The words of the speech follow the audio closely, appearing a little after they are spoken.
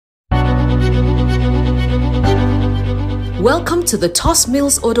Welcome to the Tos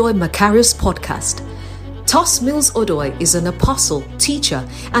Mills Odoi Macarius podcast. Tos Mills Odoi is an apostle, teacher,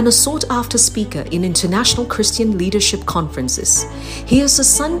 and a sought-after speaker in international Christian leadership conferences. He is the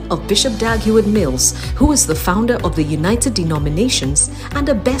son of Bishop Dag Heward-Mills, who is the founder of the United Denominations and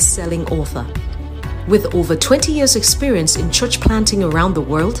a best-selling author. With over 20 years' experience in church planting around the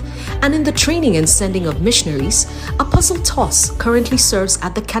world and in the training and sending of missionaries, Apostle Tos currently serves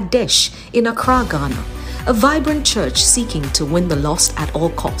at the Kadesh in Accra, Ghana, a vibrant church seeking to win the lost at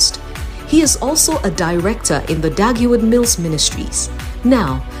all cost. He is also a director in the Dag Heward-Mills Ministries.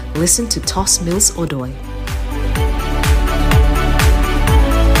 Now, listen to Tos Mills Odoi.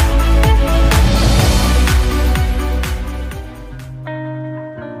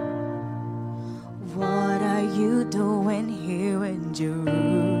 What are you doing here in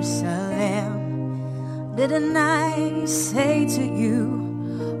Jerusalem? Didn't I say to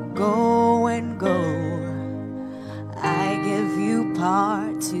you, go and go? I give you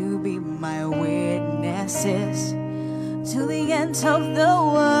power to be my witnesses to the end of the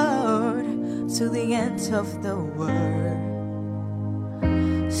world, to the end of the world.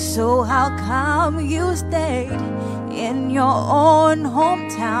 So how come you stayed in your own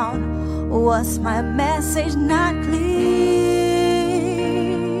hometown? Was my message not clear?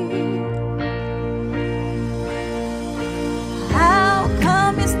 How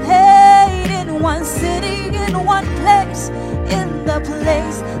come you stayed in one city, in one place, in the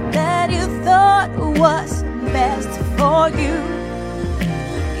place that you thought was best for you?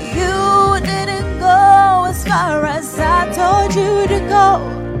 You didn't go as far as I told you to go.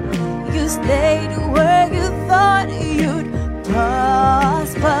 You stayed where you thought you'd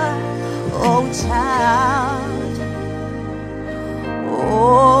prosper. Oh child,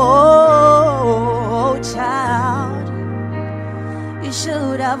 oh child, you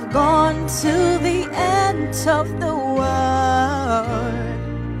should have gone to the end of the world.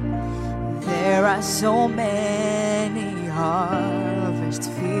 There are so many harvest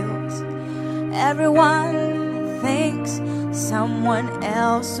fields. Everyone thinks someone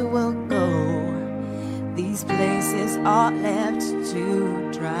else will go. These places are left to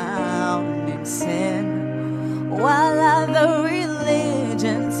drown in sin, while other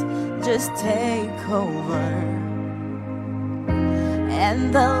religions just take over.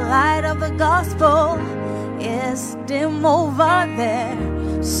 And the light of the gospel is dim over there.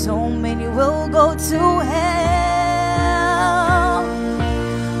 So many will go to hell.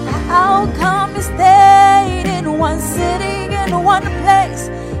 How come you stayed in one city, in one place,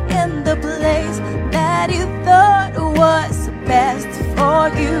 in the place that you thought was best for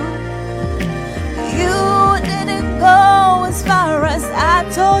you? You didn't go as far as I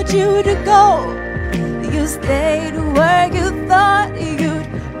told you to go. You stayed where you thought you'd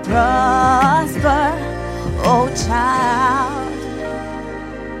prosper. Oh child,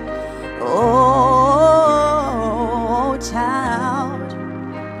 oh child,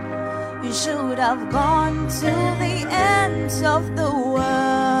 you should have gone to the ends of the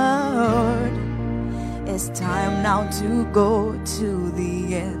world. It's time now to go to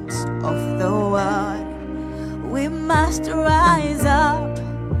the ends of the world. We must rise up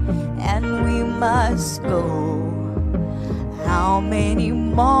and we must go. How many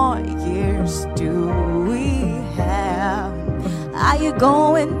more years do we have? Are you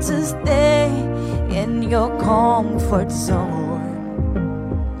going to stay in your comfort zone?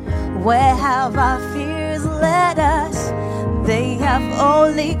 Where have our fears led us? They have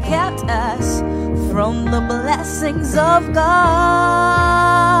only kept us from the blessings of God.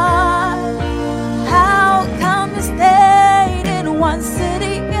 How come you stayed in one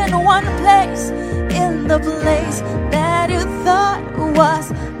city, in one place, in the place that you thought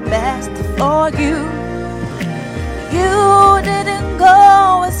was best for you? You didn't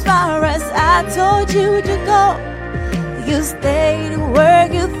go as far as I told you to go. You stayed where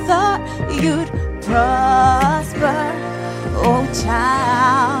you thought you'd prosper. Oh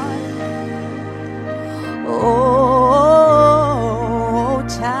child, oh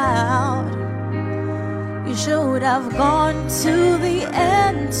child, you should have gone to the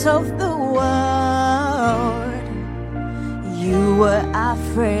ends of the world. You were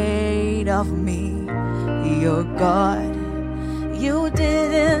afraid of me, your God. You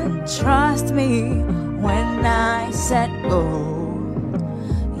didn't trust me when I said go.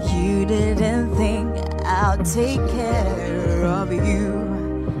 You didn't think I'll take care of you.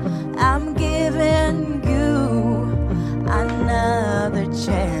 I'm giving you another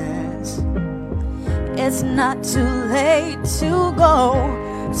chance. It's not too late to go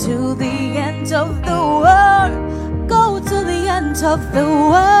to the end of the world. Go to the end of the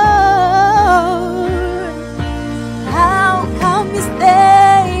world. How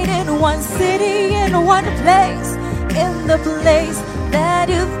in one place, in the place that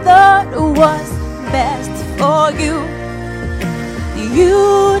you thought was best for you.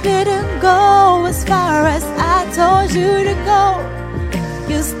 You didn't go as far as I told you to go.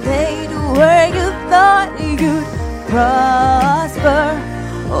 You stayed where you thought you'd prosper,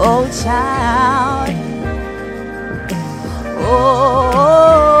 oh child.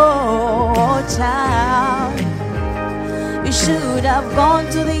 Oh child, you should have gone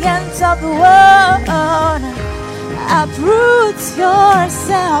to the ends of the world. Uproot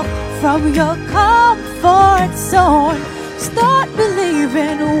yourself from your comfort zone. Start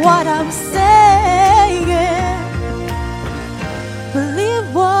believing what I'm saying.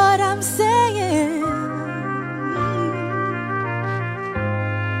 Believe what I'm saying.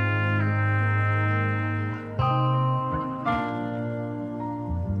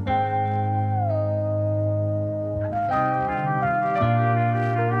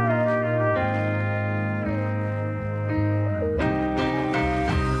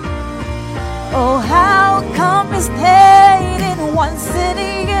 Oh, how come you stayed in one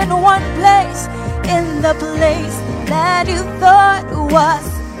city, in one place, in the place that you thought was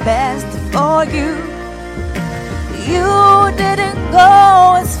best for you? You didn't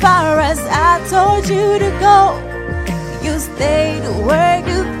go as far as I told you to go. You stayed where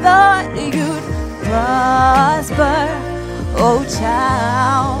you thought you'd prosper, oh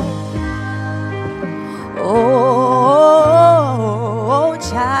child. Oh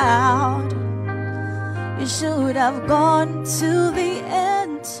child, you should have gone to the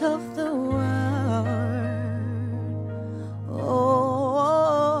end of the world.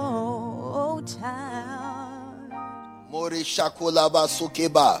 Oh child. Mori shakolaba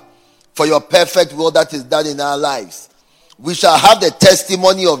sukeba. For your perfect will that is done in our lives. We shall have the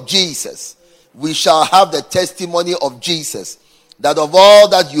testimony of Jesus. We shall have the testimony of Jesus. That of all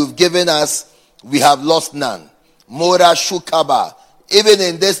that you've given us, we have lost none. Mora shukaba. Even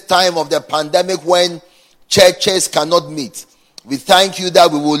in this time of the pandemic when churches cannot meet, we thank you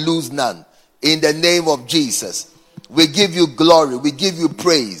that we will lose none. In the name of Jesus, we give you glory. We give you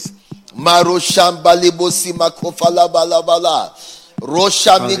praise. Maro shambalibo simakofala balabala.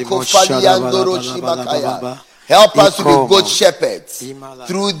 Roshamiko faliandoro shimakaya. Help us to be good shepherds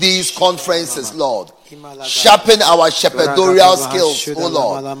through these conferences, Lord. Sharpen our shepherdorial skills, O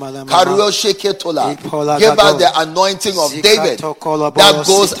Lord. Give us the anointing of David that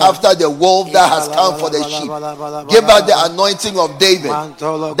goes after the wolf that has come for the sheep. Give us the anointing of David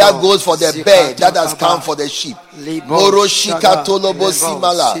that goes for the bear that has come for the sheep. Give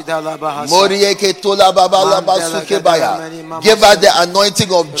us the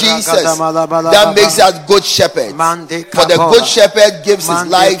anointing of Jesus that makes us good shepherds. For the good shepherd gives his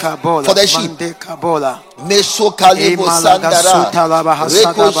life for the sheep. Meso kalibo sandara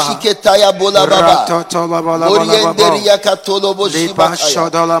reko shiketaya bola baba orienderia katolobo shibakaya.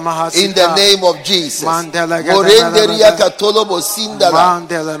 In the name of Jesus, orienderia katolobo sindala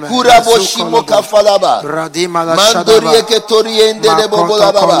kurabo shimo kafalaba mandorie ketoriendele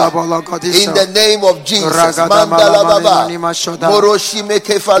bobola baba. In the name of Jesus, mandala baba moroshime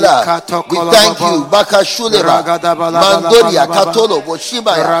kefala. We thank you bakashuleba mandoria katolobo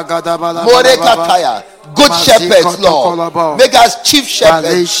shibaya more kataya. Good shepherds, Lord. Make us chief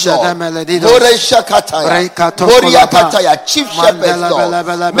shepherds, Lord. Chief shepherds, Lord.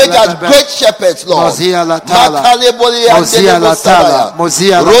 Make us great shepherds, Lord. In the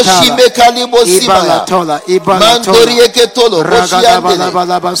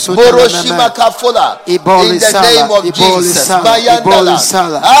name of Jesus.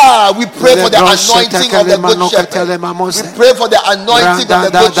 We pray for the anointing of the good shepherd. We pray for the anointing of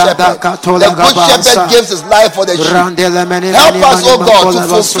the good shepherd. The good shepherd gives his life for the sheep. Help us, oh God, to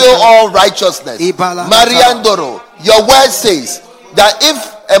fulfill all righteousness. Mariandoro, your word says that if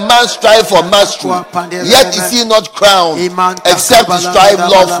a man strive for mastery, yet is he not crowned except to strive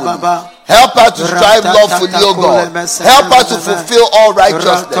lawfully. Help us to strive lawfully, O God. Help us to fulfill all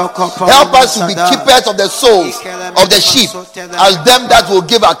righteousness. Help us to be keepers of the souls of the sheep, as them that will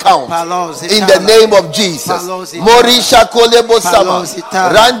give account. In the name of Jesus. Morisha kolebo sama.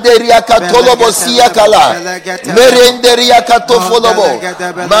 Randeria katolobo siyakala. Merenderia katofolobo.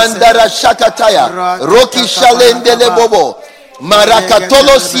 Mandara shakataya. Roki shalendele bobo.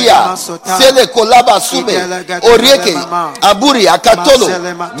 Marakatolo sia sele kolaba sume orieke aburi akatolo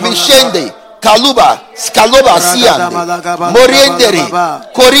mishende kaluba skaloba siande moriendere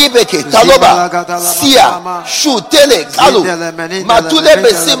koribeke taloba sia shutele kalu matule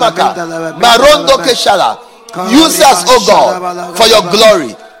besimaka marondo keshala. Use us, O God, for your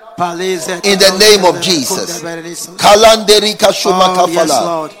glory. In the name of Jesus. Kalanderi kashuma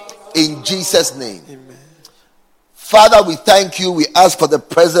kafala. In Jesus' name. Amen. Father, we thank you. We ask for the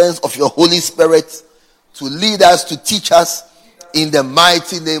presence of your Holy Spirit to lead us, to teach us in the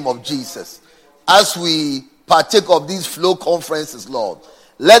mighty name of Jesus. As we partake of these flow conferences, Lord,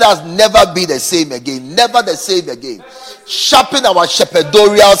 let us never be the same again. Never the same again. Sharpen our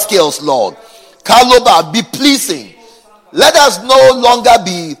shepherdorial skills, Lord. Kaloba, be pleasing. Let us no longer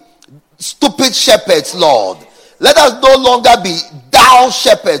be stupid shepherds, Lord. Let us no longer be down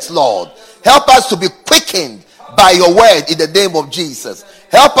shepherds, Lord. Help us to be quickened by your word in the name of Jesus.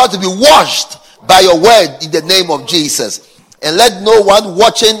 Help us to be washed by your word in the name of Jesus. And let no one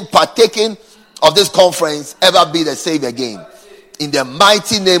watching, partaking of this conference ever be the same again. In the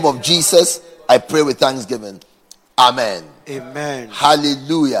mighty name of Jesus, I pray with thanksgiving. Amen. Amen.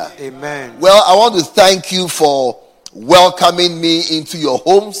 Hallelujah. Amen. Well, I want to thank you for welcoming me into your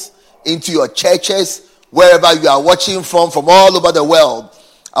homes, into your churches, wherever you are watching from all over the world.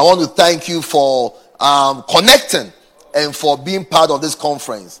 I want to thank you for connecting and for being part of this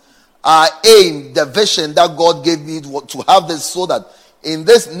conference. Our aim, the vision that God gave me to have this, so that in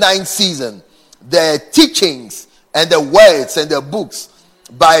this 9th season, the teachings and the words and the books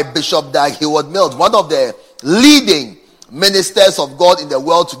by Bishop Dag Heward-Mills, one of the leading ministers of God in the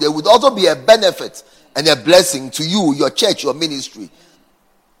world today, would also be a benefit and a blessing to you, your church, your ministry.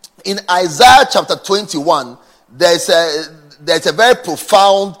 In Isaiah chapter 21, there's a very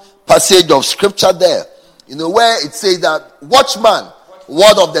profound passage of scripture there, where it says that, watchman,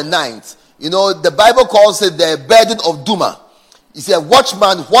 word of the night. The Bible calls it the burden of Duma. He said,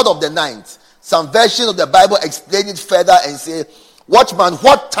 watchman, word of the night. Some versions of the Bible explain it further and say, watchman,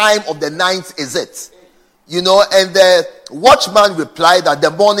 what time of the night is it? And the watchman replied that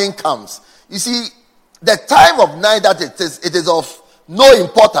the morning comes. You see, the time of night that it is of no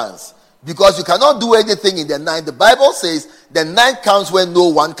importance, because you cannot do anything in the night. The Bible says the night comes when no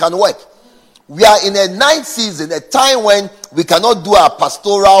one can work. We are in a night season, a time when we cannot do our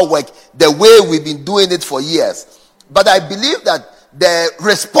pastoral work the way we've been doing it for years. But I believe that the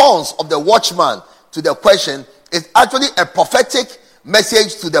response of the watchman to the question is actually a prophetic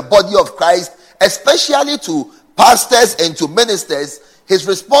message to the body of Christ, especially to pastors and to ministers. His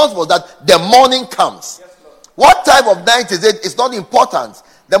response was that the morning comes. What time of night is it? It's not important.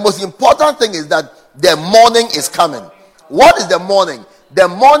 The most important thing is that the morning is coming. What is the morning? The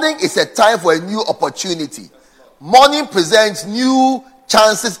morning is a time for a new opportunity. Morning presents new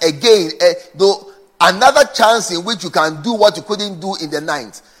chances again. Another chance in which you can do what you couldn't do in the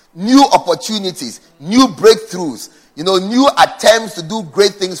night. New opportunities, new breakthroughs, new attempts to do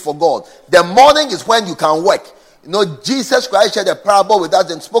great things for God. The morning is when you can work. Jesus Christ shared a parable with us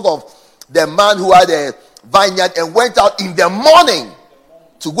and spoke of the man who had a vineyard and went out in the morning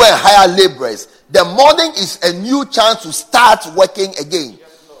to go and hire laborers. The morning is a new chance to start working again.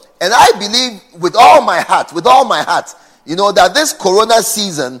 And I believe with all my heart, that this corona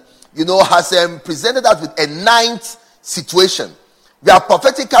season, has presented us with a ninth situation. We are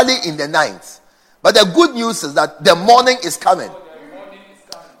prophetically in the ninth. But the good news is that the morning is coming.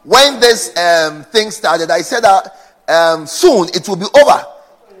 When this thing started, I said that soon it will be over.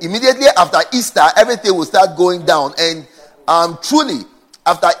 Immediately after Easter, everything will start going down. And truly,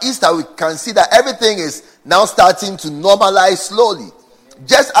 after Easter, we can see that everything is now starting to normalize slowly.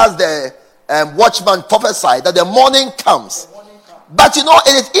 Just as the watchman prophesied that the morning comes. But it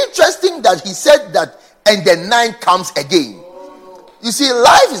is interesting that he said that, and the night comes again. You see,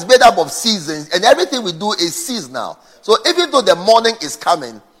 life is made up of seasons, and everything we do is seasonal. So even though the morning is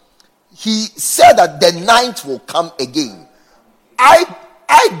coming, he said that the night will come again.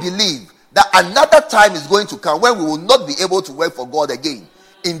 I believe that another time is going to come when we will not be able to work for God again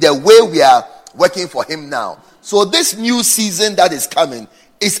in the way we are working for him now. So this new season that is coming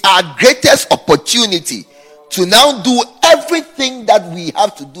is our greatest opportunity to now do everything that we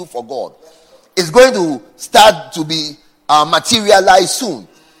have to do for God. It's going to start to be materialized soon.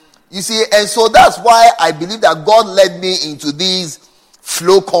 You see, and so that's why I believe that God led me into these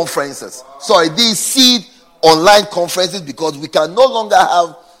flow conferences. These seed online conferences, because we can no longer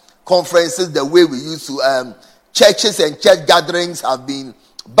have conferences the way we used to. Churches and church gatherings have been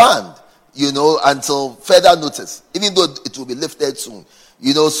banned, until further notice, even though it will be lifted soon.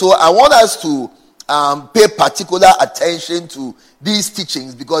 So I want us to pay particular attention to these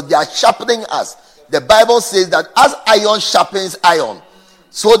teachings, because they are sharpening us. The Bible says that as iron sharpens iron,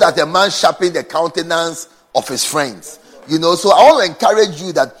 so that a man sharpens the countenance of his friends. So I want to encourage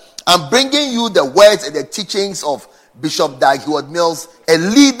you that I'm bringing you the words and the teachings of Bishop Dag Heward-Mills, a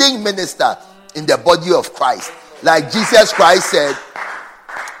leading minister in the body of Christ. Like Jesus Christ said,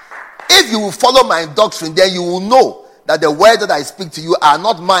 if you will follow my doctrine, then you will know that the words that I speak to you are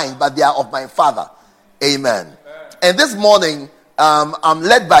not mine, but they are of my Father. Amen. And this morning, I'm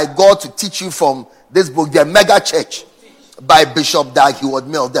led by God to teach you from this book, The Mega Church, by Bishop Dag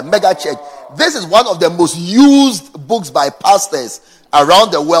Heward-Mills. The Mega Church. This is one of the most used books by pastors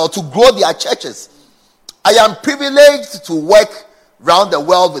around the world to grow their churches. I am privileged to work around the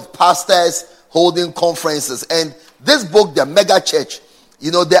world with pastors holding conferences. And this book, The Mega Church,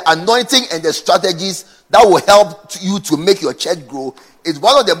 the anointing and the strategies that will help you to make your church grow, is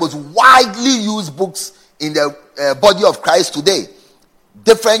one of the most widely used books in the body of Christ today.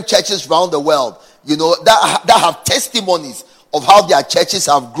 Different churches around the world, that have testimonies of how their churches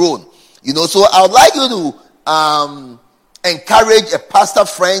have grown. So I would like you to encourage a pastor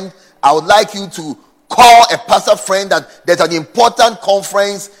friend. I would like you to call a pastor friend that there's an important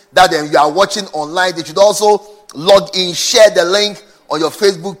conference that you are watching online. They should also log in, share the link on your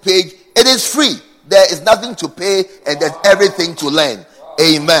Facebook page. It is free. There is nothing to pay, and there's everything to learn.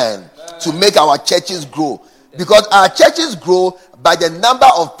 Amen. To make our churches grow. Because our churches grow by the number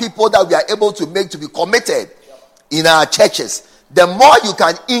of people that we are able to make to be committed in our churches. The more you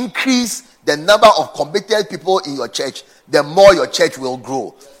can increase the number of committed people in your church, the more your church will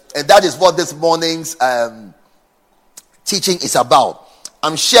grow. And that is what this morning's teaching is about.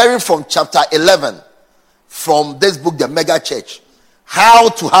 I'm sharing from chapter 11 from this book, The Mega Church. How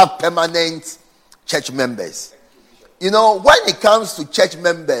to have permanent church members. When it comes to church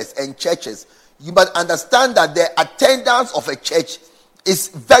members and churches, you must understand that the attendance of a church is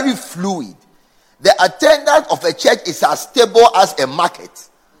very fluid. The attendance of a church is as stable as a market.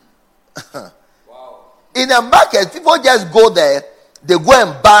 Wow. In a market, people just go there, they go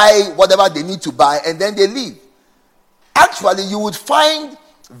and buy whatever they need to buy, and then they leave. Actually, you would find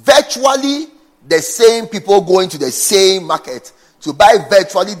virtually the same people going to the same market to buy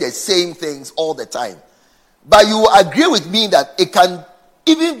virtually the same things all the time. But you agree with me that it can,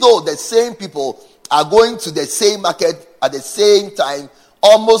 even though the same people are going to the same market at the same time,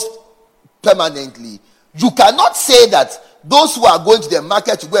 almost permanently, you cannot say that those who are going to the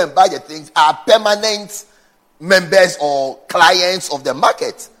market to go and buy the things are permanent members or clients of the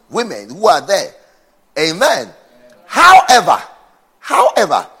market, women who are there. Amen. However,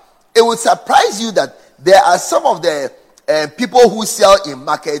 it would surprise you that there are some of the people who sell in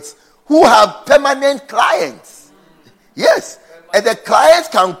markets who have permanent clients. Yes. And the clients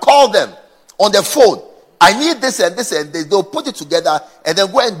can call them on the phone. I need this and this and this. They'll put it together and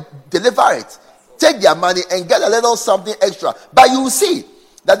then go and deliver it. Take their money and get a little something extra. But you will see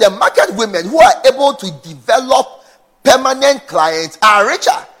that the market women who are able to develop permanent clients are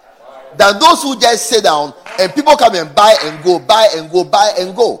richer than those who just sit down and people come and buy and go, buy and go, buy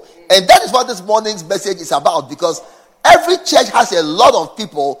and go. And that is what this morning's message is about, because every church has a lot of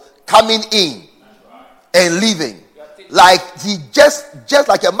people coming in and leaving. Like just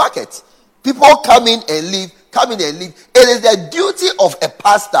like a market. People come in and leave, come in and leave. It is the duty of a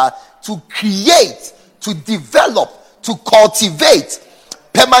pastor to create, to develop, to cultivate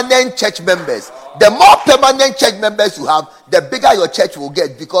permanent church members. The more permanent church members you have, the bigger your church will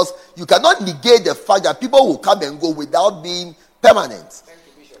get, because you cannot negate the fact that people will come and go without being permanent.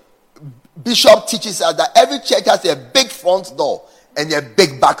 Bishop teaches us that every church has a big front door and a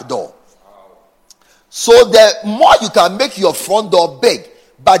big back door. So the more you can make your front door big,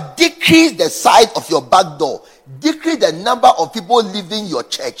 but decrease the size of your back door, decrease the number of people leaving your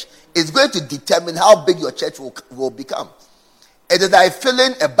church, is going to determine how big your church will become. It is like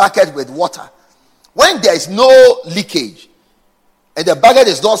filling a bucket with water. When there is no leakage and the bucket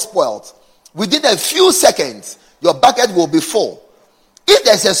is not spoiled, within a few seconds, your bucket will be full. If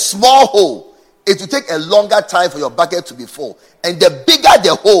there's a small hole, it will take a longer time for your bucket to be full. And the bigger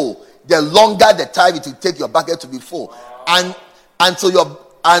the hole, the longer the time it will take your bucket to be full. And until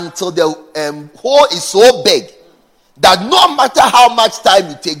the hole is so big that no matter how much time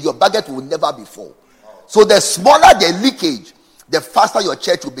you take, your bucket will never be full. So the smaller the leakage, the faster your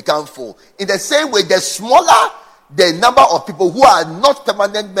church will become full. In the same way, the smaller the number of people who are not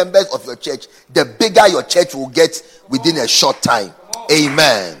permanent members of your church, the bigger your church will get within a short time.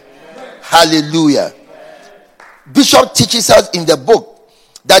 Amen. Hallelujah. Bishop teaches us in the book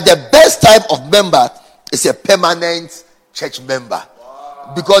that the best type of member is a permanent church member.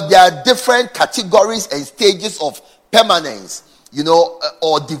 Because there are different categories and stages of permanence,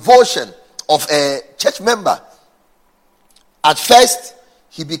 or devotion of a church member. At first,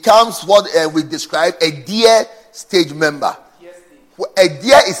 he becomes what we describe a deer stage member. A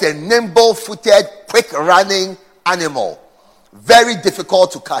deer is a nimble-footed, quick-running animal. Very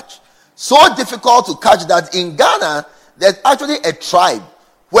difficult to catch. So difficult to catch that in Ghana, there's actually a tribe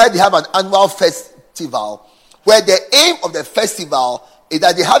where they have an annual festival where the aim of the festival is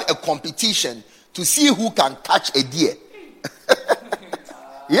that they have a competition to see who can catch a deer.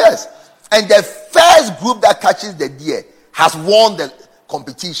 Yes. And the first group that catches the deer has won the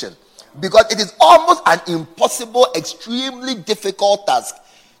competition, because it is almost an impossible, extremely difficult task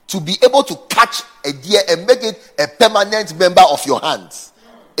to be able to catch a deer and make it a permanent member of your hands.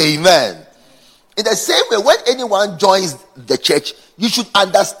 Amen. In the same way, when anyone joins the church, you should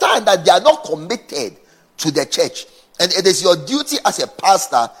understand that they are not committed to the church, and it is your duty as a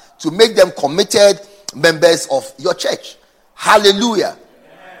pastor to make them committed members of your church. Hallelujah.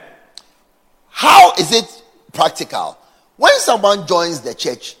 How is it practical? When someone joins the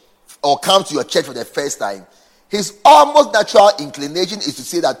church or comes to your church for the first time, his almost natural inclination is to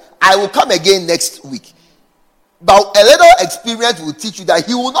say that I will come again next week. But a little experience will teach you that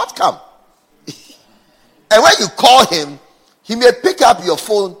he will not come. And when you call him, he may pick up your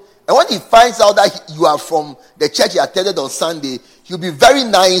phone, and when he finds out that you are from the church he attended on Sunday, he'll be very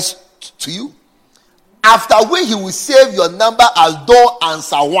nice to you. After which he will save your number as don't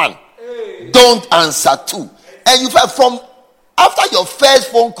answer one, don't answer two. And you find from after your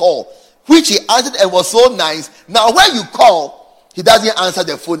first phone call, which he answered and was so nice, now when you call, he doesn't answer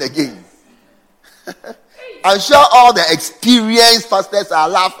the phone again. I'm sure all the experienced pastors are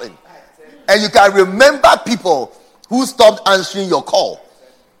laughing. And you can remember people who stopped answering your call.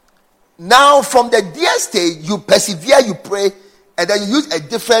 Now from the dear stage, you persevere, you pray, and then you use a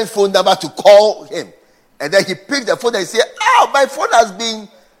different phone number to call him. And then he picks the phone and says, my phone has been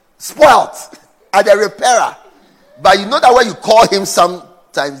spoiled at the repairer. But you know that when you call him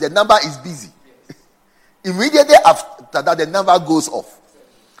sometimes, the number is busy. Immediately after that, the number goes off.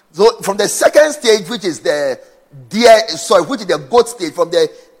 So from the second stage, which is the goat stage, from the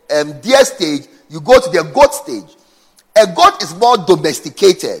deer stage, you go to the goat stage. A goat is more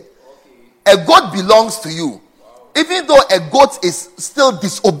domesticated. A goat belongs to you. Even though a goat is still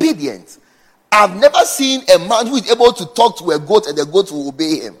disobedient, I've never seen a man who is able to talk to a goat and the goat will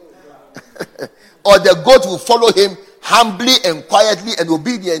obey him. Or the goat will follow him humbly and quietly and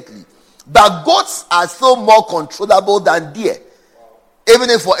obediently. But goats are still more controllable than deer. Even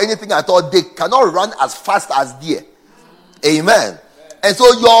if for anything at all, they cannot run as fast as deer. Amen. And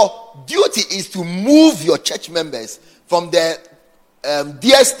so your duty is to move your church members from the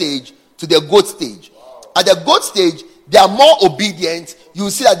deer stage to the goat stage. At the goat stage, they are more obedient. You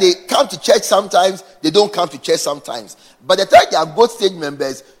see that they come to church sometimes, they don't come to church sometimes. But the time they are goat stage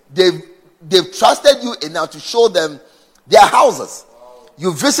members, they've trusted you enough to show them their houses.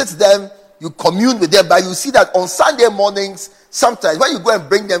 You visit them, you commune with them, but you see that on Sunday mornings, sometimes when you go and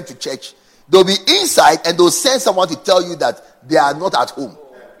bring them to church, they'll be inside and they'll send someone to tell you that they are not at home.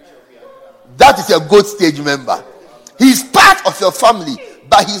 That is a goat stage member. He's part of your family,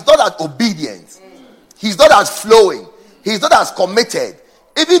 but he's not as obedient. He's not as flowing. He's not as committed.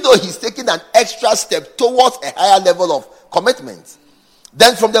 Even though he's taking an extra step towards a higher level of commitment.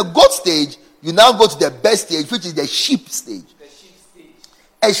 Then from the goat stage, you now go to the best stage, which is the sheep stage.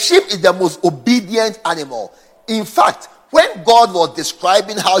 A sheep is the most obedient animal. In fact, when God was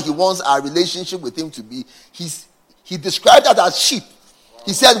describing how he wants our relationship with him to be, he described that as sheep.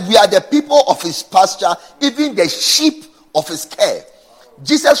 He said, we are the people of his pasture, even the sheep of his care.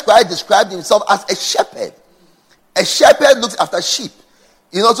 Jesus Christ described himself as a shepherd. A shepherd looks after sheep.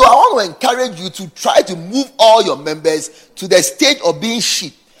 So I want to encourage you to try to move all your members to the stage of being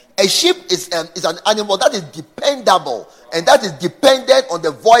sheep. A sheep is an animal that is dependable and that is dependent on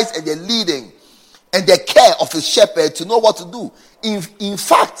the voice and the leading and the care of a shepherd to know what to do. In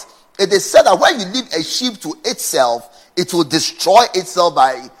fact, it is said that when you leave a sheep to itself, it will destroy itself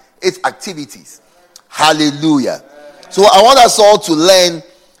by its activities. Hallelujah. So I want us all to learn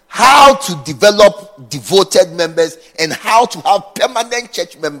how to develop devoted members and how to have permanent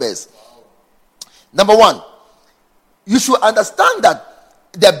church members. Number one, you should understand that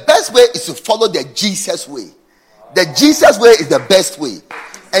the best way is to follow the Jesus way. The Jesus way is the best way.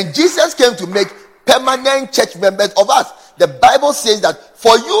 And Jesus came to make permanent church members of us. The Bible says that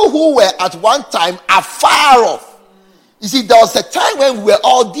for you who were at one time afar off. You see, there was a time when we were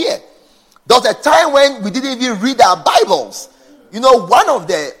all there. There was a time when we didn't even read our Bibles. One of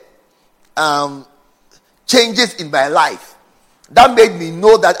the changes in my life that made me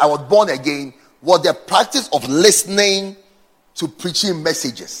know that I was born again was the practice of listening to preaching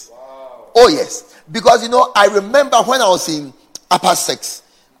messages. Wow. Oh yes, because I remember when I was in upper 6,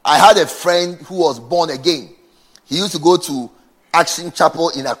 I had a friend who was born again. He used to go to Action Chapel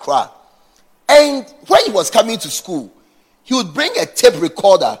in Accra, and when he was coming to school, he would bring a tape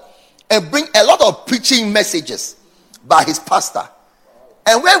recorder and bring a lot of preaching messages by his pastor.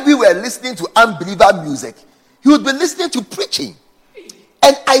 And when we were listening to unbeliever music, he would be listening to preaching.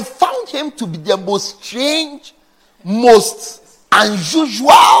 And I found him to be the most strange, most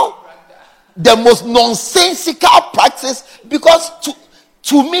unusual, the most nonsensical practice, because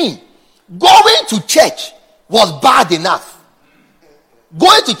to me, going to church was bad enough.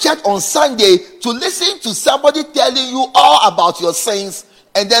 Going to church on Sunday to listen to somebody telling you all about your sins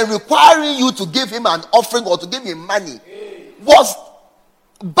and then requiring you to give him an offering or to give him money was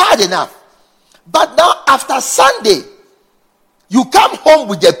bad enough. But now after Sunday, you come home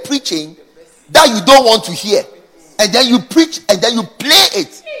with the preaching that you don't want to hear, and then you preach and then you play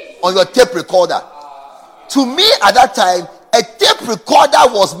it on your tape recorder. To me at that time, a tape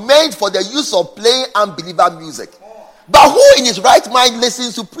recorder was made for the use of playing unbeliever music. But who in his right mind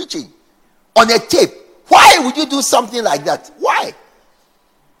listens to preaching on a tape? Why would you do something like that? Why?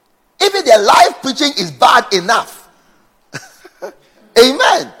 Even the live preaching is bad enough.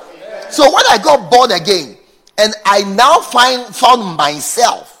 Amen. So when I got born again, and I now found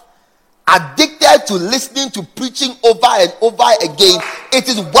myself addicted to listening to preaching over and over again, it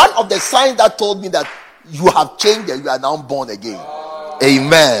is one of the signs that told me that you have changed and you are now born again.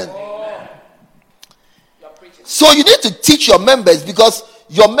 Amen. So you need to teach your members, because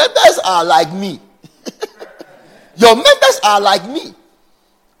your members are like me. Your members are like me.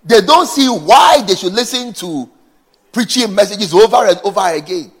 They don't see why they should listen to preaching messages over and over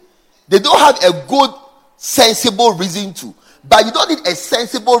again. They don't have a good, sensible reason to. But you don't need a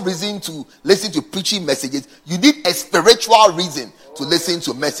sensible reason to listen to preaching messages. You need a spiritual reason to listen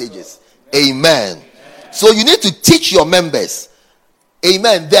to messages. Amen. So you need to teach your members,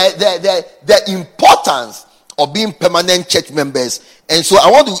 amen, the importance of being permanent church members. And so I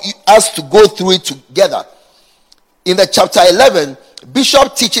want us to go through it together. In the chapter 11,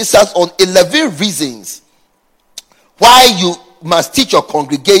 Bishop teaches us on 11 reasons why you must teach your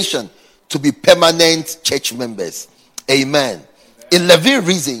congregation to be permanent church members. Amen. 11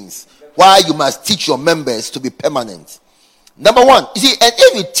 reasons why you must teach your members to be permanent. Number one, you see, and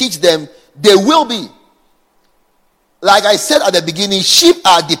if you teach them, they will be. Like I said at the beginning, sheep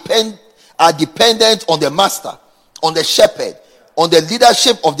are dependent on the master, on the shepherd, on the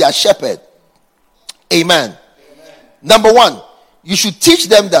leadership of their shepherd. Amen. Number one, you should teach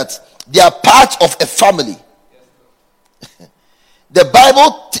them that they are part of a family. The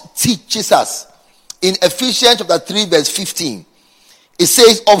Bible teaches us in Ephesians chapter 3 verse 15. It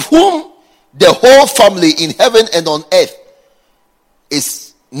says, of whom the whole family in heaven and on earth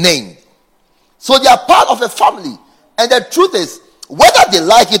is named. So they are part of a family. And the truth is, whether they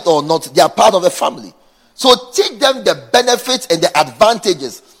like it or not, they are part of a family. So teach them the benefits and the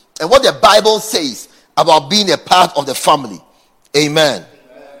advantages and what the Bible says about being a part of the family. Amen.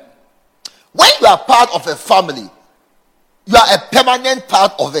 When you are part of a family, you are a permanent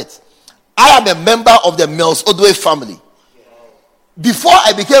part of it. I am a member of the Mills Odwe family. Before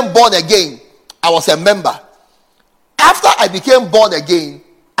I became born again, I was a member. After I became born again,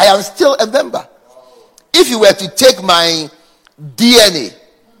 I am still a member. If you were to take my DNA,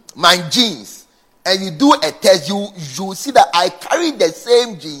 my genes, and you do a test, you see that I carry the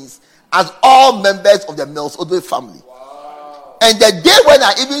same genes as all members of the Mills Odwe family. Wow. And the day when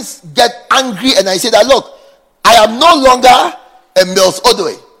I even get angry and I say that, look, I am no longer a Mills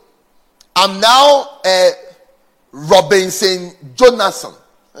Odwe. I'm now a Robinson Jonathan.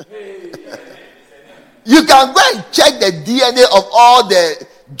 You can go and check the DNA of all the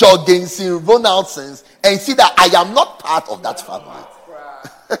Jorgensen Ronaldsons and see that I am not part of that family.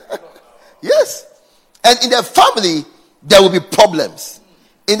 Yes. And in the family, there will be problems.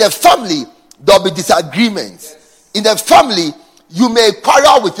 In the family, there will be disagreements. In the family, you may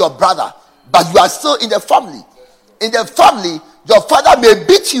quarrel with your brother, but you are still in the family. In the family, your father may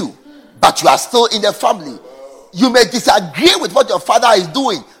beat you, but you are still in the family. You may disagree with what your father is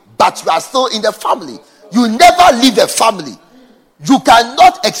doing, but you are still in the family. You never leave a family. You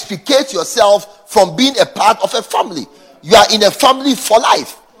cannot extricate yourself from being a part of a family. You are in a family for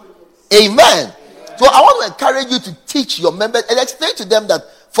life. Amen. So I want to encourage you to teach your members and explain to them that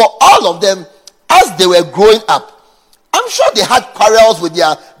for all of them, as they were growing up, I'm sure they had quarrels with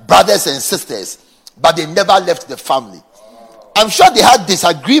their brothers and sisters, but they never left the family. I'm sure they had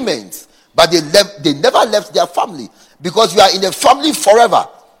disagreements, but they never left their family, because you are in the family forever.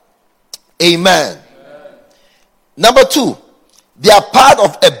 Amen. Number two, they are part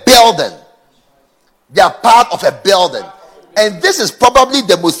of a building. They are part of a building. And this is probably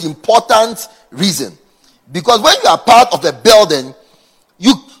the most important reason. Because when you are part of a building,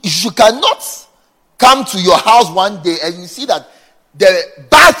 you cannot come to your house one day and you see that the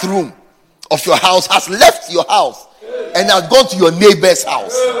bathroom of your house has left your house and has gone to your neighbor's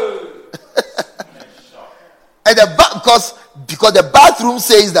house. And because the bathroom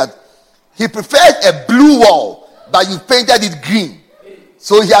says that he prefers a blue wall, but you painted it green.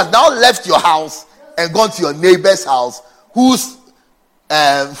 So he has now left your house and gone to your neighbor's house whose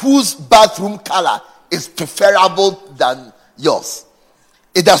bathroom color is preferable than yours.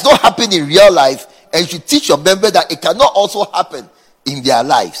 It does not happen in real life, and you should teach your members that it cannot also happen in their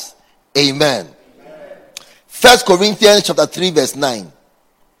lives. Amen. 1 Corinthians chapter 3 verse 9.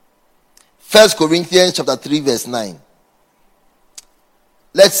 1 Corinthians chapter 3 verse 9.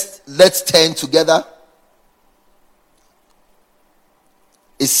 Let's turn together.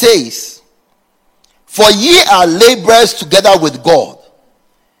 It says, for ye are laborers together with God.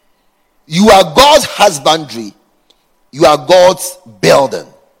 You are God's husbandry. You are God's building.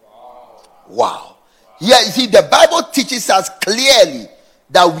 Wow. Yeah, you see, the Bible teaches us clearly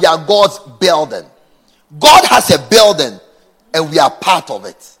that we are God's building. God has a building and we are part of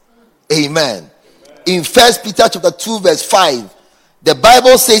it. Amen. In 1 Peter chapter 2 verse 5, the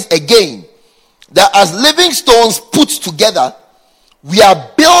Bible says again that as living stones put together, we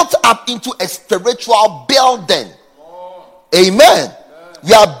are built up into a spiritual building. Amen.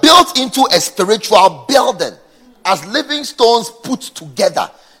 We are built into a spiritual building as living stones put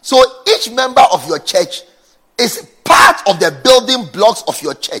together. So each member of your church is part of the building blocks of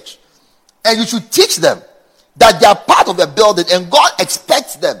your church. And you should teach them that they are part of the building, and God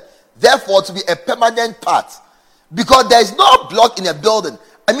expects them, therefore, to be a permanent part. Because there is no block in a building.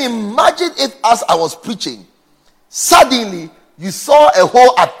 I mean, imagine if as I was preaching, suddenly you saw a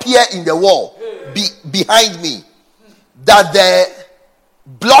hole appear in the wall behind me, that the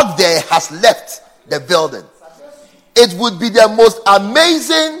block there has left the building. It would be the most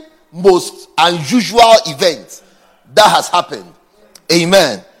amazing, most unusual event that has happened.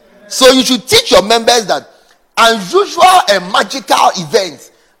 Amen. So you should teach your members that unusual and magical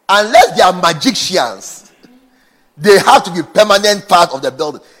events, unless they are magicians, they have to be permanent part of the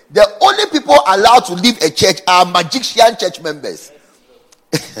building. The only people allowed to leave a church are magician church members.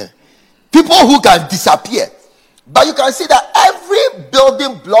 People who can disappear. But you can see that every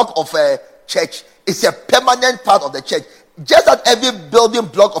building block of a church is a permanent part of the church. Just as every building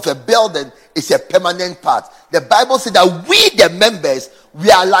block of a building is a permanent part. The Bible says that we, the members,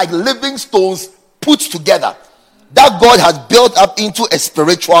 we are like living stones put together, that God has built up into a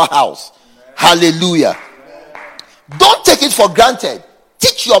spiritual house. Hallelujah. Don't take it for granted.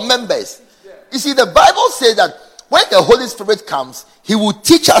 Teach your members. You see, the Bible says that when the Holy Spirit comes, he will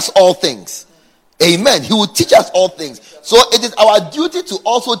teach us all things. Amen. He will teach us all things. So it is our duty to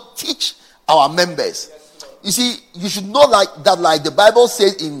also teach our members. You see, you should know like the Bible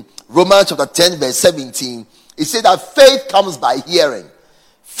says in Romans chapter 10 verse 17, it says that faith comes by hearing.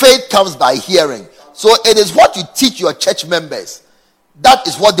 Faith comes by hearing. So it is what you teach your church members. That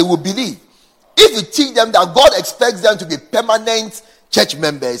is what they will believe. If you teach them that God expects them to be permanent church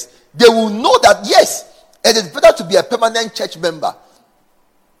members, they will know that yes, it is better to be a permanent church member.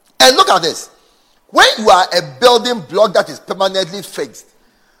 And look at this. When you are a building block that is permanently fixed,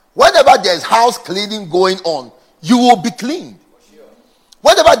 whenever there's house cleaning going on, you will be cleaned.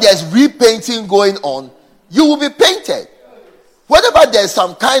 Whenever there's repainting going on, you will be painted. Whenever there's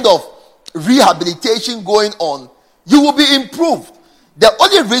some kind of rehabilitation going on, you will be improved. The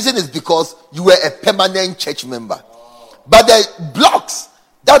only reason is because you were a permanent church member. But the blocks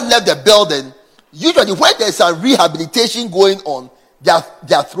that left the building, usually when there's a rehabilitation going on, they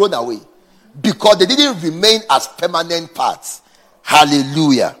are thrown away because they didn't remain as permanent parts.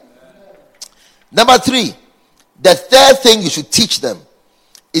 Hallelujah. Number 3, the third thing you should teach them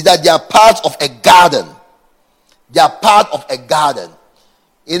is that they are part of a garden. They are part of a garden.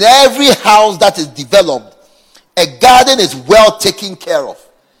 In every house that is developed, a garden is well taken care of.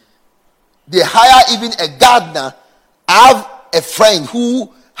 They hire even a gardener. I have a friend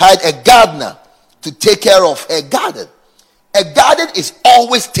who hired a gardener to take care of a garden. A garden is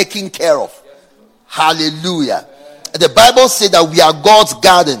always taken care of. Hallelujah. The Bible says that we are God's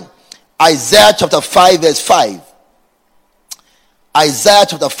garden. Isaiah chapter 5 verse 5. Isaiah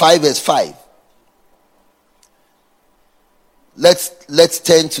chapter 5 verse 5. Let's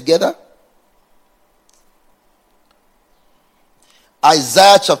turn together.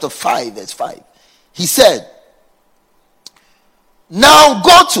 Isaiah chapter 5 verse 5. He said, now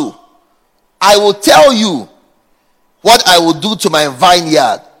go to, I will tell you what I will do to my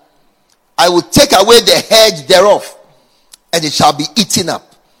vineyard. I will take away the hedge thereof, and it shall be eaten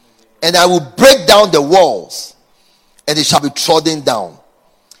up. And I will break down the walls, and it shall be trodden down.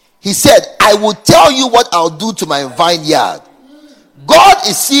 He said, I will tell you what I'll do to my vineyard. God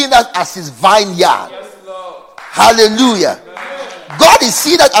is seeing us as his vineyard. Hallelujah. God is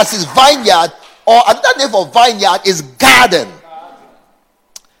seeing us as his vineyard, or another name for vineyard is garden.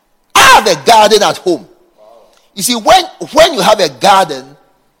 I have a garden at home. You see, when you have a garden,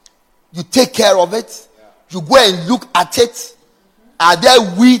 you take care of it. You go and look at it. Are there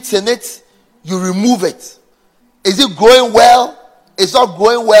weeds in it? You remove it. Is it growing well? It's not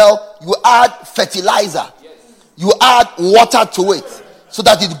growing well. You add fertilizer. You add water to it so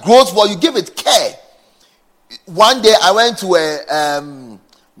that it grows well. You give it care. One day I went to a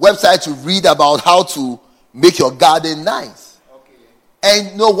website to read about how to make your garden nice.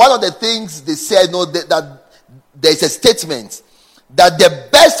 And one of the things they said, that there's a statement that the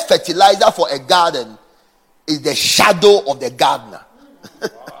best fertilizer for a garden is the shadow of the gardener.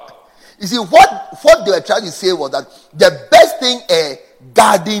 You see, what they were trying to say was that the best thing a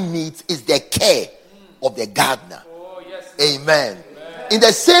garden needs is the care of the gardener. Amen. In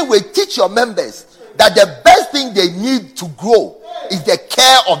the same way, teach your members that the best thing they need to grow is the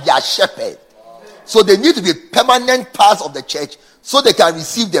care of their shepherd. So they need to be permanent parts of the church so they can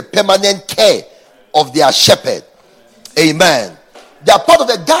receive the permanent care of their shepherd. Amen. They are part of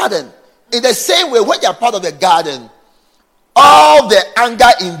the garden. In the same way, when they are part of the garden, all the anger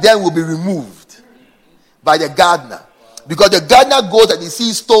in them will be removed by the gardener. Because the gardener goes and he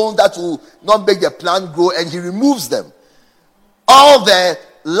sees stones that will not make the plant grow, and he removes them. All the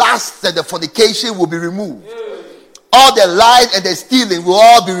lust and the fornication will be removed. All the lies and the stealing will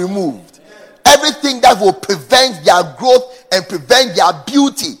all be removed. Everything that will prevent their growth and prevent their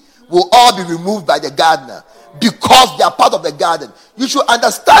beauty will all be removed by the gardener, because they are part of the garden. You should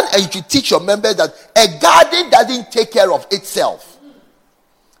understand and you should teach your members that a garden doesn't take care of itself.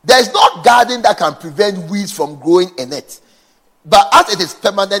 There is no garden that can prevent weeds from growing in it. But as it is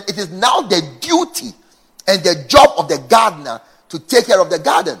permanent, it is now the duty and the job of the gardener to take care of the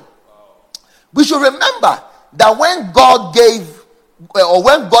garden. We should remember that when God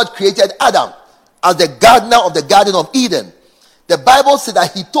created Adam as the gardener of the Garden of Eden, the Bible said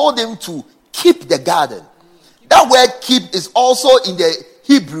that he told him to keep the garden. That word keep is also in the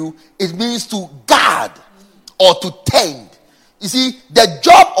Hebrew, it means to guard or to tend. You see, the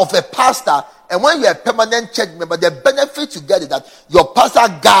job of a pastor, and when you're a permanent church member, the benefit you get is that your pastor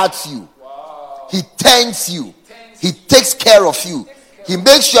guards you. He tends you. He takes care of you. He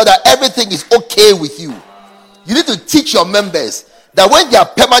makes sure that everything is okay with you. You need to teach your members that when they are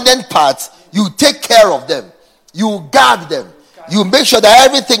permanent parts, you take care of them. You guard them. You make sure that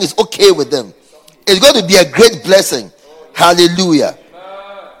everything is okay with them. It's going to be a great blessing. Hallelujah.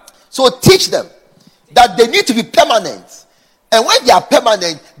 So teach them that they need to be permanent. And when they are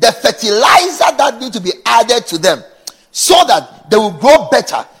permanent, the fertilizer that needs to be added to them so that they will grow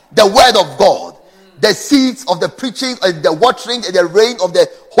better, the word of God, the seeds of the preaching and the watering and the rain of the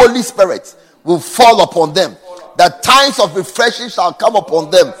Holy Spirit will fall upon them. That times of refreshing shall come upon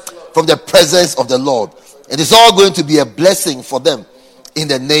them from the presence of the Lord. It is all going to be a blessing for them in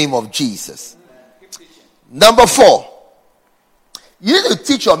the name of Jesus. Number 4, you need to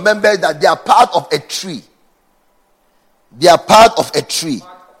teach your members that they are part of a tree. They are part of a tree.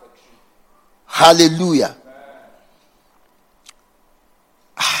 Hallelujah.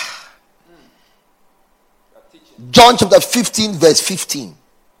 John chapter 15 verse 15.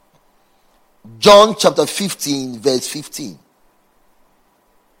 John chapter 15 verse 15.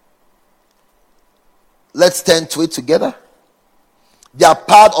 Let's turn to it together. They are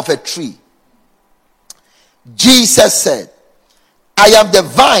part of a tree. Jesus said, I am the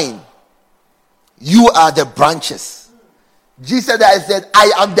vine, you are the branches. Jesus said,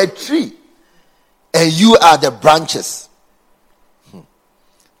 I am the tree, and you are the branches.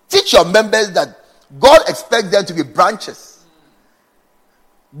 Teach your members that God expects them to be branches.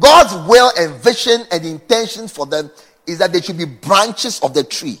 God's will and vision and intention for them is that they should be branches of the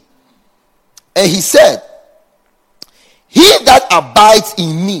tree. And he said, he that abides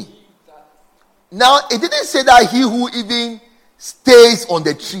in me. Now, it didn't say that he who even stays on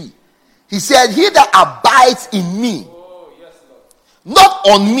the tree. He said, he that abides in me. Not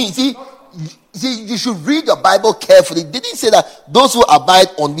on me. See, you should read your Bible carefully. It didn't say that those who abide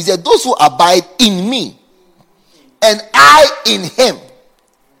on me. He said, those who abide in me. And I in him.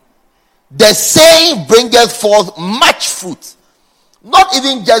 The same bringeth forth much fruit. Not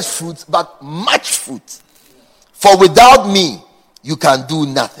even just fruit, but much fruit. For without me, you can do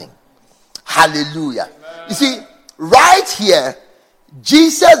nothing. Hallelujah. Amen. You see, right here,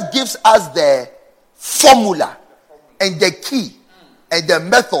 Jesus gives us the formula and the key and the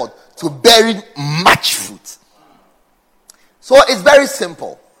method to bearing much fruit. So it's very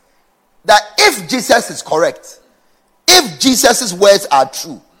simple. That if Jesus is correct, if Jesus' words are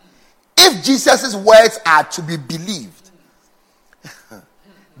true, if Jesus' words are to be believed,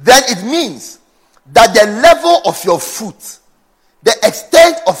 then it means that the level of your fruit, the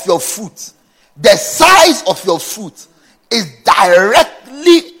extent of your fruit, the size of your fruit is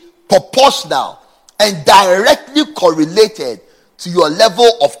directly proportional and directly correlated to your level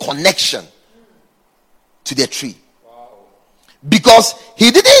of connection to the tree. Because he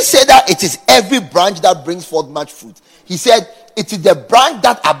didn't say that it is every branch that brings forth much fruit. He said it is the branch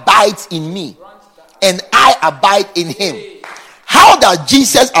that abides in me and I abide in him. How does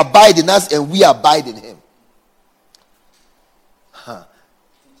Jesus abide in us and we abide in him?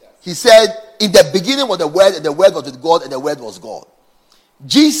 He said, in the beginning was the word, and the word was with God, and the word was God.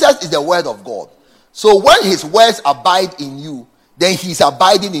 Jesus is the word of God. So when his words abide in you, then he's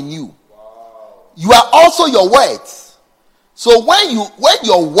abiding in you. You are also your words. So when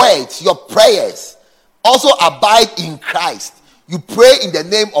your words, your prayers also abide in Christ, you pray in the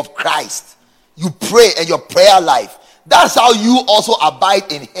name of Christ. You pray and your prayer life. That's how you also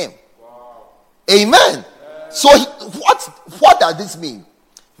abide in him. Amen. So what does this mean?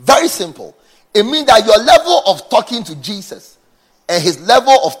 Very simple. It means that your level of talking to Jesus and his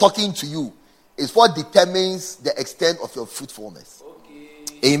level of talking to you is what determines the extent of your fruitfulness.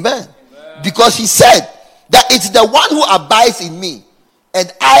 Okay. Amen. Because he said that it's the one who abides in me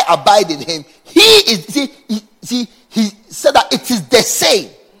and I abide in him. He said that it is the same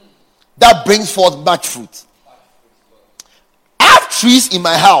that brings forth much fruit. I have trees in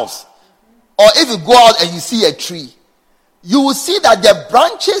my house. Or if you go out and you see a tree, you will see that the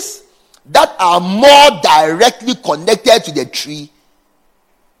branches that are more directly connected to the tree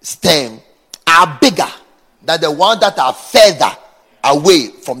stem are bigger than the ones that are further away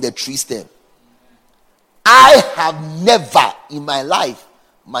from the tree stem. I have never in my life,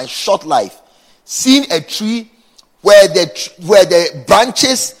 my short life, seen a tree where the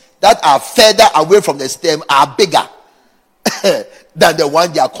branches that are further away from the stem are bigger than the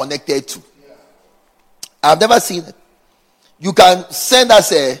one they are connected to. I've never seen it. You can send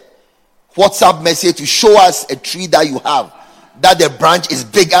us a WhatsApp message to show us a tree that you have, that the branch is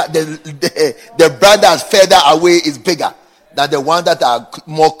bigger, the branch that's further away is bigger than the one that are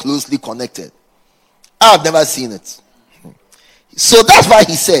more closely connected. I've never seen it. So that's why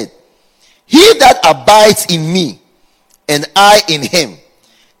he said, he that abides in me and I in him,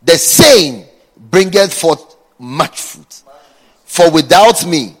 the same bringeth forth much fruit. For without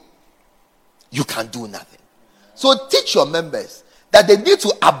me, you can do nothing. So teach your members that they need to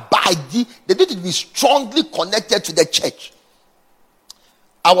abide, they need to be strongly connected to the church.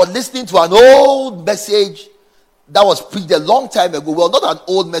 I was listening to an old message that was preached a long time ago. Well, not an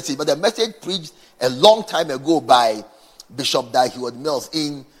old message, but a message preached a long time ago by Bishop Dag Heward-Mills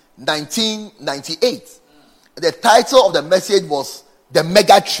in 1998. The title of the message was The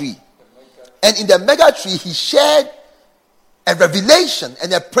Mega Tree. And in the Mega Tree, he shared a revelation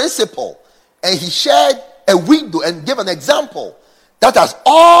and a principle. And he shared a window and gave an example that has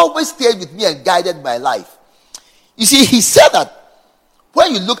always stayed with me and guided my life. You see, he said that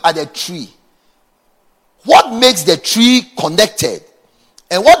when you look at a tree, what makes the tree connected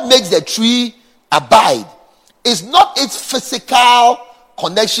and what makes the tree abide is not its physical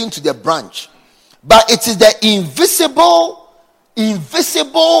connection to the branch, but it is the invisible,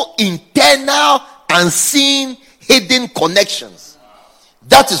 internal, unseen, hidden connections.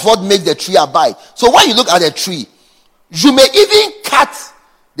 That is what makes the tree abide. So when you look at a tree, you may even cut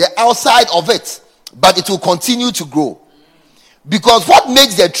the outside of it, but it will continue to grow. Because what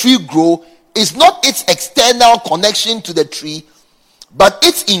makes the tree grow is not its external connection to the tree, but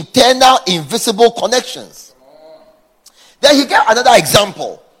its internal, invisible connections. Then he gave another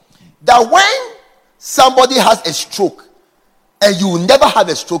example that when somebody has a stroke, and you will never have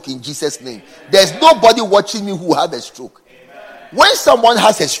a stroke in Jesus' name. There's nobody watching me who will have a stroke. When someone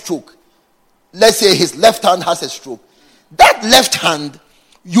has a stroke, let's say his left hand has a stroke, that left hand,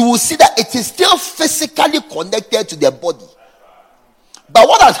 you will see that it is still physically connected to the body. But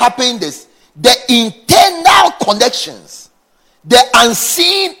what has happened is the internal connections, the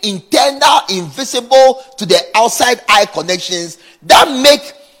unseen, internal, invisible to the outside eye connections that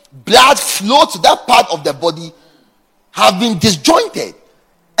make blood flow to that part of the body have been disjointed.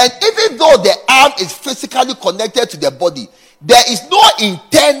 And even though the arm is physically connected to the body, there is no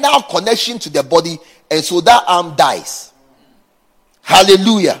internal connection to the body, and so that arm dies.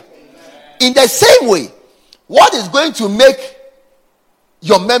 Hallelujah. Amen. In the same way, what is going to make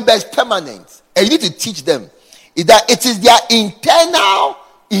your members permanent, and you need to teach them, is that it is their internal,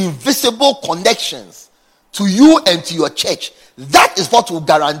 invisible connections to you and to your church. That is what will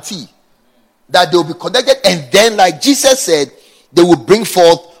guarantee that they will be connected, and then, like Jesus said, they will bring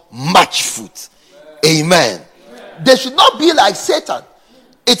forth much fruit. Amen. They should not be like Satan.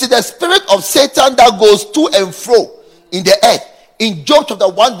 It is the spirit of Satan that goes to and fro in the earth. In Job chapter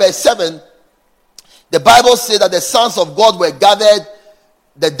 1 verse 7, the Bible says that the sons of God were gathered.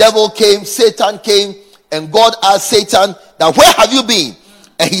 The devil came, Satan came, and God asked Satan, "Now where have you been?"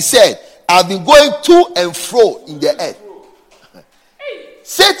 And he said, "I've been going to and fro in the earth."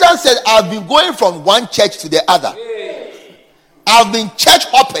 Satan said, "I've been going from one church to the other. I've been church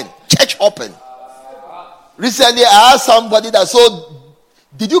hopping. Recently, I asked somebody that, "So,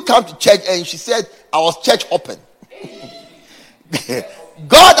 did you come to church?" And she said, "I was church hopping."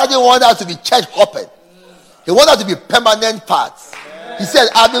 God doesn't want us to be church hopping. He wants us to be permanent parts. He said,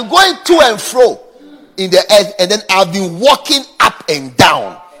 "I've been going to and fro in the earth, and then I've been walking up and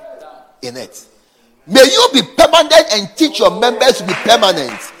down in it." May you be permanent and teach your members to be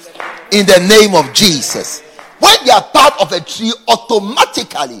permanent in the name of Jesus. When they are part of a tree,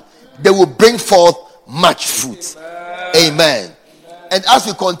 automatically they will bring forth much fruit. Amen. And as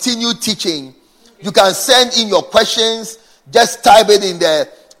we continue teaching, you can send in your questions. Just type it in the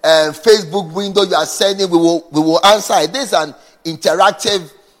Facebook window you are sending. We will answer it. This is an interactive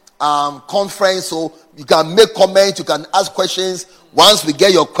conference, so you can make comments, you can ask questions. Once we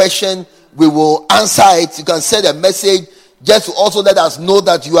get your question, we will answer it. You can send a message just to also let us know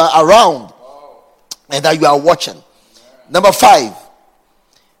that you are around and that you are watching. Number 5,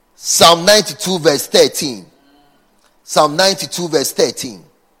 Psalm 92 verse 13. Psalm 92 verse 13.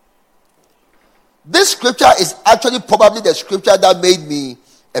 This scripture is actually probably the scripture that made me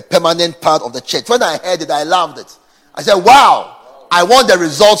a permanent part of the church. When I heard it, I loved it. I said, "Wow, I want the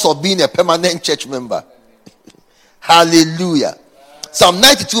results of being a permanent church member." Hallelujah. Psalm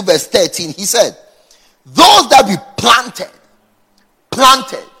 92 verse 13, he said, "Those that be planted.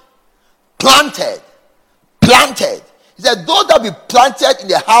 He said, "Those that be planted in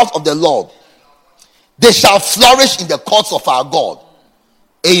the house of the Lord, they shall flourish in the courts of our God."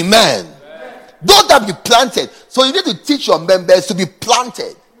 Amen. Those that be planted. So you need to teach your members to be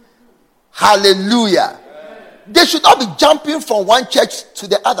planted. Hallelujah. They should not be jumping from one church to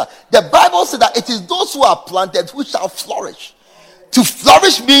the other. The Bible says that it is those who are planted who shall flourish. To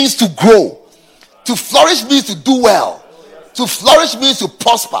flourish means to grow. To flourish means to do well. To flourish means to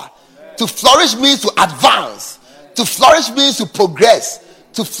prosper. To flourish means to advance. To flourish means to progress.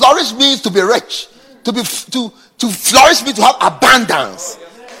 To flourish means to be rich. To flourish means to have abundance.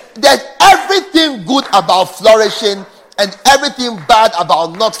 There's everything good about flourishing and everything bad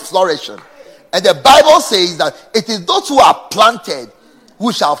about not flourishing. And the Bible says that it is those who are planted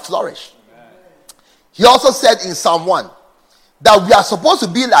who shall flourish. He also said in Psalm 1 that we are supposed to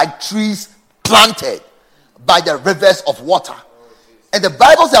be like trees planted by the rivers of water. And the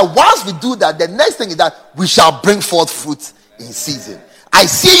Bible says once we do that, the next thing is that we shall bring forth fruit in season. I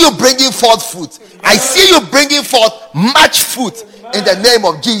see you bringing forth fruit. I see you bringing forth much fruit in the name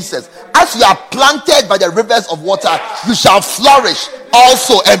of Jesus. As you are planted by the rivers of water, you shall flourish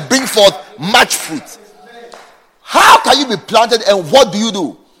also and bring forth much fruit. How can you be planted and what do you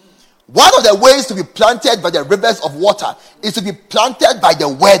do? One of the ways to be planted by the rivers of water is to be planted by the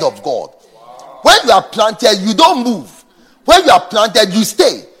word of God. When you are planted, you don't move. When you are planted, you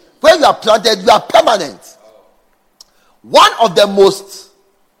stay. When you are planted, you are permanent. One of the most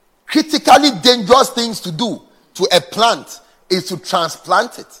critically dangerous things to do to a plant is to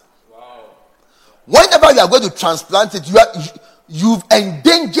transplant it. Whenever you are going to transplant it, you've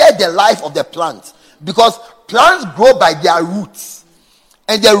endangered the life of the plant, because plants grow by their roots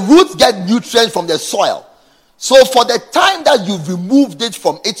and the roots get nutrients from the soil. So for the time that you've removed it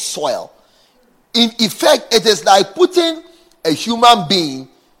from its soil, in effect it is like putting a human being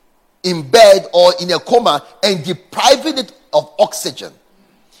in bed or in a coma and depriving it of oxygen.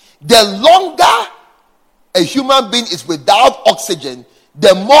 The longer a human being is without oxygen,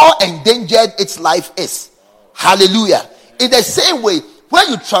 the more endangered its life is. Hallelujah. In the same way, when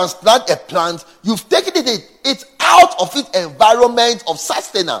you transplant a plant, you've taken it out of its environment of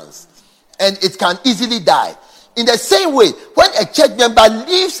sustenance and it can easily die. In the same way, when a church member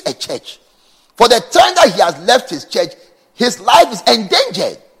leaves a church, for the time that he has left his church, his life is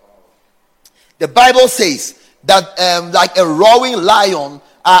endangered. The Bible says that like a roaring lion,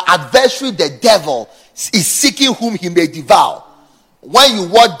 our adversary, the devil, is seeking whom he may devour. When you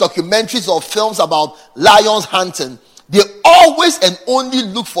watch documentaries or films about lions hunting, they always and only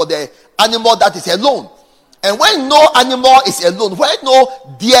look for the animal that is alone. And when no animal is alone, when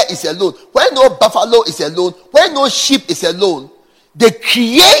no deer is alone, when no buffalo is alone, when no sheep is alone, they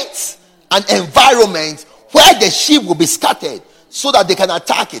create an environment where the sheep will be scattered so that they can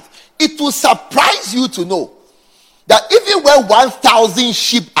attack it. It will surprise you to know that even when 1,000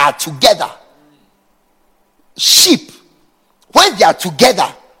 sheep are together, sheep, When they are together,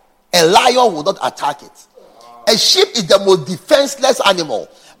 a lion will not attack it. A sheep is the most defenseless animal.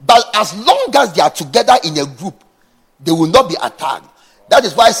 But as long as they are together in a group, they will not be attacked. That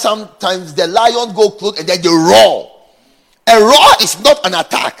is why sometimes the lion go close and then they roar. A roar is not an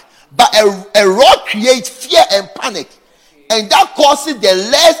attack, but a roar creates fear and panic. And that causes the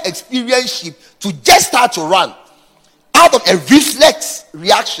less experienced sheep to just start to run. Out of a reflex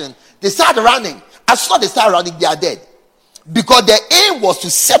reaction, they start running. As soon as they start running, they are dead. Because the aim was to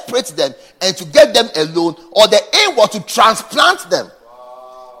separate them and to get them alone, or the aim was to transplant them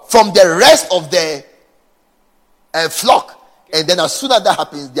from the rest of the flock. And then as soon as that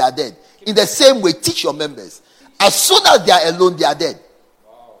happens, they are dead. In the same way, teach your members. As soon as they are alone, they are dead.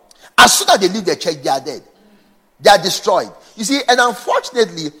 As soon as they leave the church, they are dead. They are destroyed. You see, and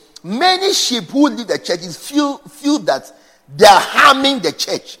unfortunately, many sheep who leave the churches feel that they are harming the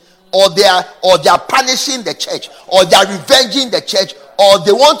church, or they are punishing the church, or they are revenging the church, or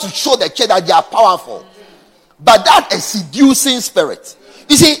they want to show the church that they are powerful. But that's a seducing spirit.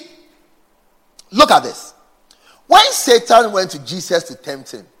 You see, look at this. When Satan went to Jesus to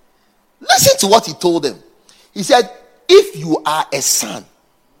tempt him, listen to what he told him. He said, if you are a son,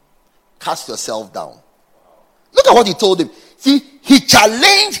 cast yourself down. Look at what he told him. See, he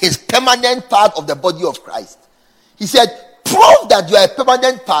challenged his permanent part of the body of Christ. He said, prove that you are a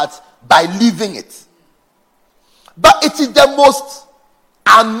permanent part by leaving it. But it is the most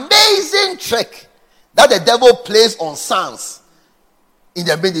amazing trick that the devil plays on sons in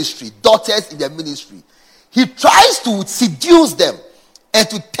the ministry, daughters in the ministry. He tries to seduce them and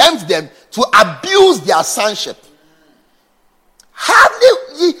to tempt them to abuse their sonship.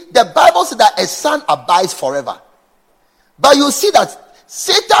 Hardly, the Bible says that a son abides forever. But you see that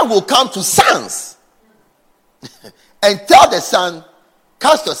Satan will come to sons and tell the son,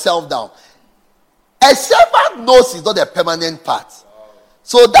 cast yourself down. A servant knows he's not a permanent part.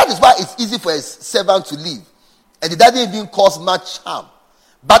 So that is why it's easy for a servant to leave. And it doesn't even cause much harm.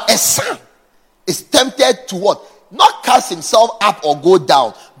 But a son is tempted to what? Not cast himself up or go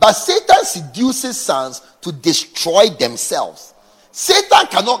down. But Satan seduces sons to destroy themselves. Satan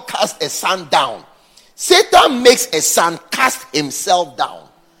cannot cast a son down. Satan makes a son cast himself down.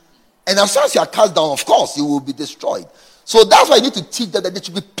 And as soon as you are cast down, of course, you will be destroyed. So that's why you need to teach them that they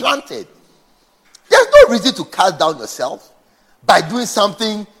should be planted. There's no reason to cast down yourself by doing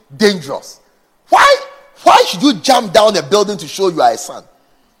something dangerous. Why should you jump down a building to show you are a son?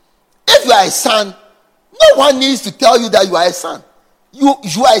 If you are a son, no one needs to tell you that you are a son. You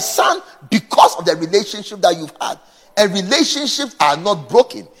are a son because of the relationship that you've had. And relationships are not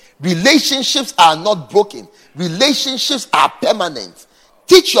broken. Relationships are not broken. Relationships are permanent.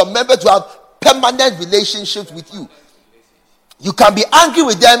 Teach your members to have permanent relationships with you. You can be angry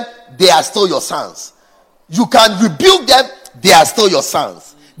with them, they are still your sons. You can rebuke them, they are still your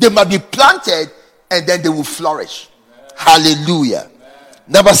sons. They must be planted and then they will flourish. Amen. Hallelujah. Amen.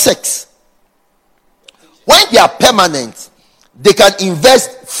 Number 6. When they are permanent, they can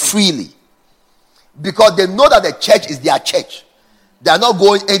invest freely because they know that the church is their church. They are not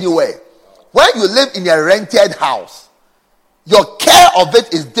going anywhere. When you live in a rented house, your care of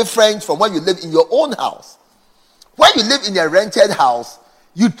it is different from when you live in your own house. When you live in a rented house,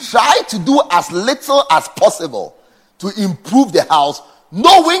 you try to do as little as possible to improve the house,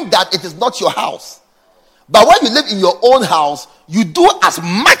 knowing that it is not your house. But when you live in your own house, you do as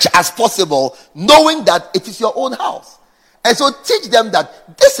much as possible, knowing that it is your own house. And so teach them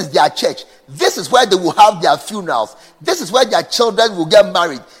that this is their church. This is where they will have their funerals. This is where their children will get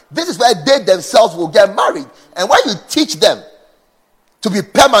married. This is where they themselves will get married. And when you teach them to be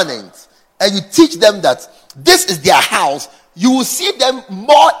permanent, and you teach them that this is their house, you will see them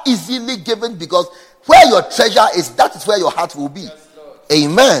more easily given, because where your treasure is, that is where your heart will be. Yes,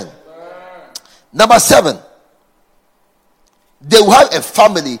 amen. Number 7, they will have a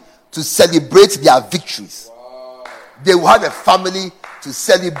family to celebrate their victories. Wow. They will have a family to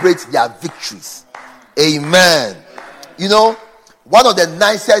celebrate their victories. Amen. You know, one of the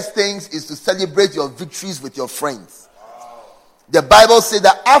nicest things is to celebrate your victories with your friends. Wow. The Bible says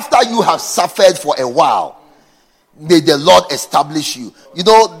that after you have suffered for a while, may the Lord establish you. You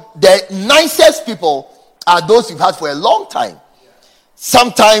know, the nicest people are those you've had for a long time.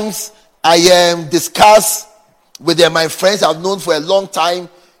 Sometimes I discuss with my friends I've known for a long time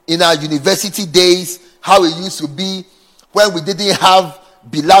in our university days, how it used to be when we didn't have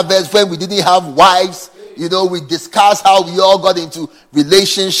beloveds, when we didn't have wives. You know, we discuss how we all got into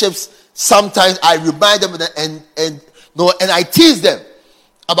relationships. Sometimes I remind them and I tease them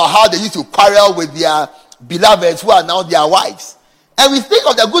about how they used to quarrel with their beloveds who are now their wives. And we think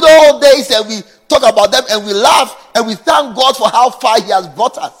of the good old days and we talk about them and we laugh and we thank God for how far He has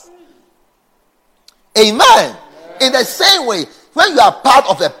brought us. Amen. In the same way, when you are part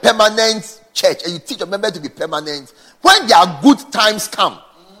of a permanent church and you teach your members to be permanent, when their good times come,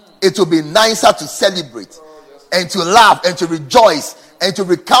 it will be nicer to celebrate and to laugh and to rejoice and to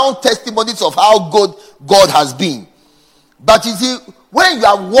recount testimonies of how good God has been. But you see, when you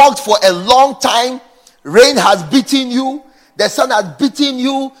have walked for a long time, rain has beaten you, the sun has beaten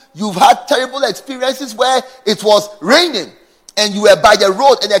you, you've had terrible experiences where it was raining and you were by the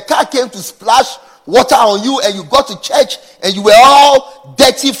road and a car came to splash water on you and you got to church and you were all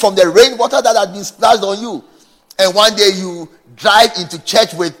dirty from the rainwater that had been splashed on you. And one day you drive into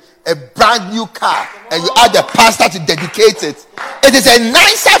church with a brand new car and you ask the pastor to dedicate it. It is a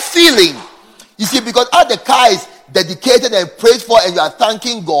nicer feeling. You see, because as the car is dedicated and prayed for and you are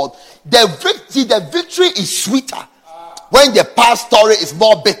thanking God, the victory is sweeter when the past story is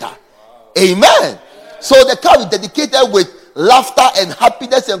more bitter. Amen. So the car is dedicated with laughter and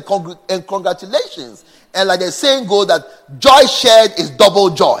happiness and congratulations. And like the saying goes, that joy shared is double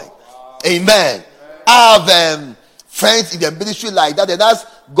joy. Amen. I have friends in the ministry like that, and as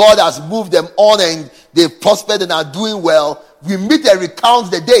God has moved them on and they've prospered and are doing well, we meet and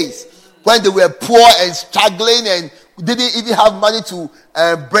recount the days when they were poor and struggling and didn't even have money to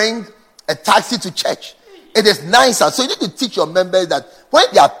bring a taxi to church. It is nicer. So you need to teach your members that when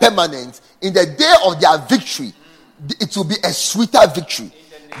they are permanent, in the day of their victory, it will be a sweeter victory.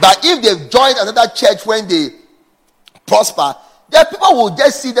 But if they've joined another church when they prosper, their people will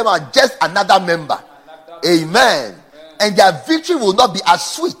just see them as just another member. Amen. And their victory will not be as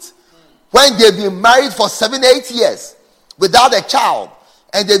sweet. When they've been married for 7-8 years without a child,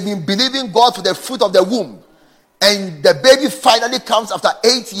 and they've been believing God for the fruit of the womb, and the baby finally comes after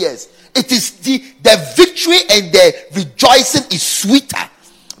 8 years, it is the victory and the rejoicing is sweeter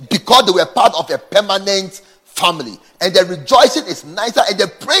because they were part of a permanent family, and the rejoicing is nicer and the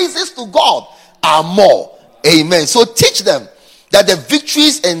praises to God are more. Amen. So teach them that the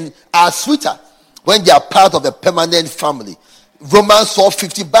victories are sweeter when they are part of a permanent family. Romans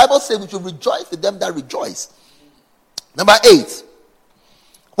 4:50, Bible says we should rejoice with them that rejoice. Number 8,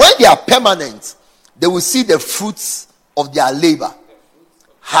 when they are permanent, they will see the fruits of their labor.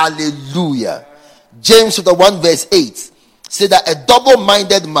 Hallelujah. James chapter 1 verse 8 says that a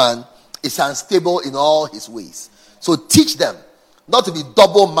double-minded man is unstable in all his ways. So teach them not to be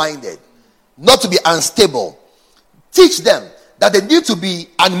double-minded, not to be unstable. Teach them that they need to be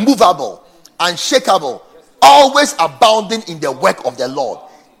unmovable, unshakable, always abounding in the work of the Lord.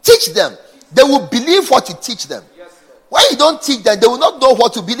 Teach them. They will believe what you teach them. When you don't teach them, they will not know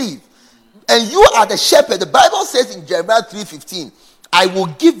what to believe. And you are the shepherd. The Bible says in Jeremiah 3:15, I will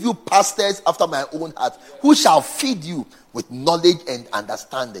give you pastors after my own heart, who shall feed you with knowledge and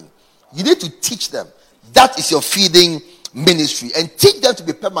understanding. You need to teach them. That is your feeding ministry. And teach them to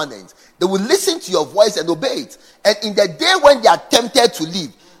be permanent. They will listen to your voice and obey it. And in the day when they are tempted to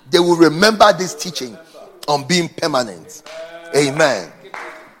leave, they will remember this teaching on being permanent. Amen.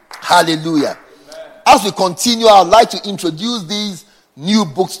 Hallelujah. As we continue, I'd like to introduce these new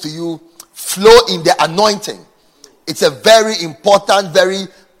books to you. Flow in the Anointing. It's a very important, very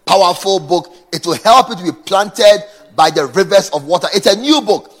powerful book. It will help you to be planted by the rivers of water. It's a new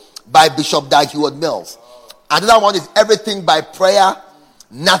book by Bishop Dag Heward-Mills. Another one is Everything by Prayer,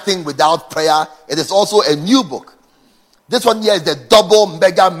 Nothing Without Prayer. It is also a new book. This one here is the Double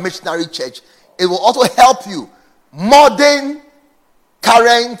Mega Missionary Church. It will also help you modern,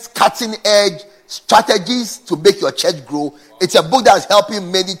 current, cutting edge strategies to make your church grow. It's a book that is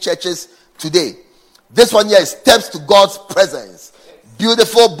helping many churches today. This one here is Steps to God's Presence.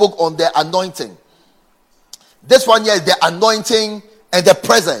 Beautiful book on the anointing. This one here is the anointing and the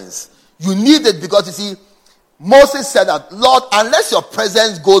presence. You need it because you see, Moses said that, Lord, unless your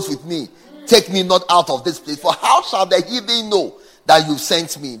presence goes with me, take me not out of this place. For how shall the heathen know that you've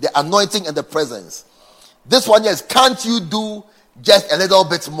sent me? The anointing and the presence. This one here is, can't you do just a little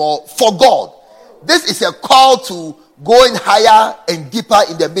bit more for God? This is a call to going higher and deeper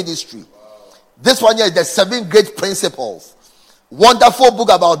in the ministry. This one here is the 7 great principles. Wonderful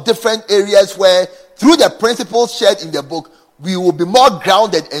book about different areas where through the principles shared in the book, we will be more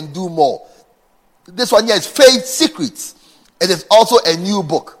grounded and do more. This one here is Faith Secrets. It is also a new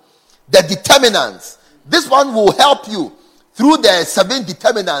book. The Determinants. This one will help you through the 7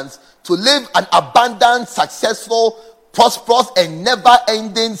 determinants to live an abundant, successful, prosperous, and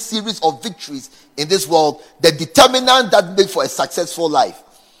never-ending series of victories in this world. The determinant that makes for a successful life.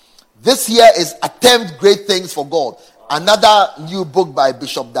 This here is Attempt Great Things for God. Another new book by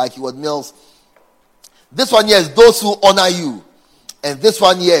Bishop Dag Heward-Mills. This one here is Those Who Honor You. And this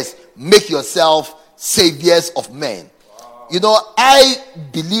one here is make yourself saviors of men. You know, I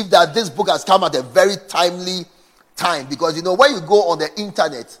believe that this book has come at a very timely time, because, you know, when you go on the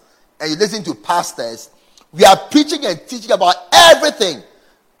internet and you listen to pastors, we are preaching and teaching about everything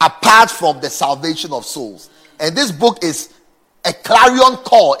apart from the salvation of souls. And this book is a clarion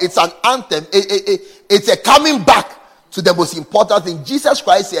call. It's an anthem. It's a coming back to the most important thing. Jesus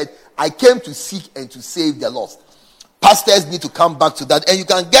Christ said, I came to seek and to save the lost. Pastors need to come back to that. And you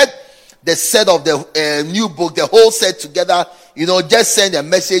can get the set of the new book, the whole set together. You know, just send a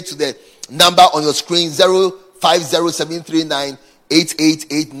message to the number on your screen,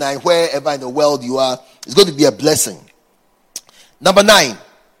 0507398889, wherever in the world you are. It's going to be a blessing. Number 9,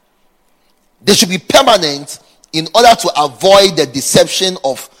 they should be permanent in order to avoid the deception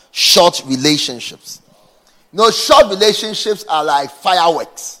of short relationships. You know, short relationships are like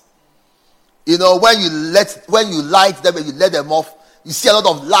fireworks. You know, when you light them and you let them off, you see a lot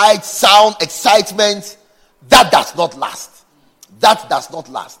of light, sound, excitement. That does not last. That does not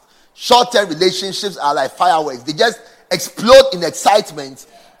last. Short-term relationships are like fireworks. They just explode in excitement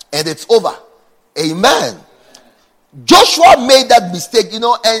and it's over. Amen. Joshua made that mistake, you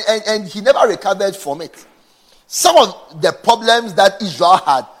know, and he never recovered from it. Some of the problems that Israel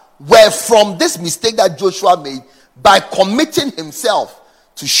had were from this mistake that Joshua made by committing himself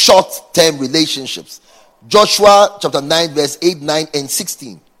to short-term relationships. Joshua chapter 9, verse 8, 9, and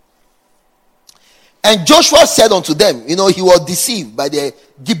 16. And Joshua said unto them, you know, he was deceived by the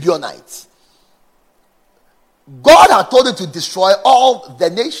Gibeonites. God had told him to destroy all the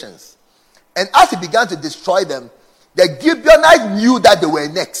nations. And as he began to destroy them, the Gibeonites knew that they were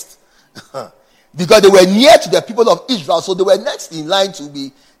next. Because they were near to the people of Israel, so they were next in line to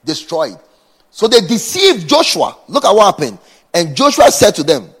be destroyed. So they deceived Joshua. Look at what happened. And Joshua said to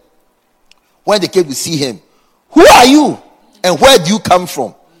them, when they came to see him, who are you and where do you come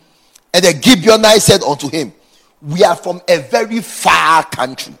from? And the Gibeonites said unto him, we are from a very far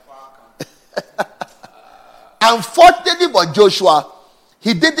country. Unfortunately for Joshua,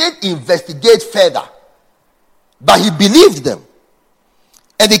 he didn't investigate further, but he believed them.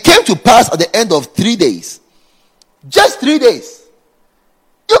 And it came to pass at the end of 3 days, just 3 days.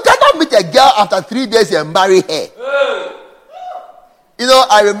 You cannot meet a girl after 3 days and marry her. You know,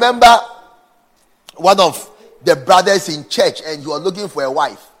 I remember one of the brothers in church, and he was looking for a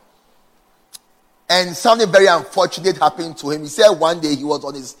wife. And something very unfortunate happened to him. He said one day he was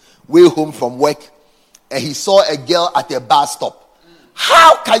on his way home from work, and he saw a girl at a bus stop.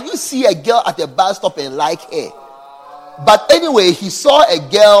 How can you see a girl at a bus stop and like her? But anyway, he saw a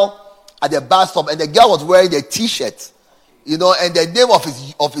girl at the bus stop, and the girl was wearing a t-shirt, you know, and the name of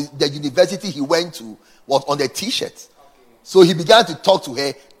the university he went to was on the t-shirt. So he began to talk to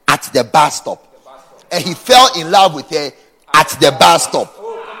her at the bus stop. And he fell in love with her at the bus stop.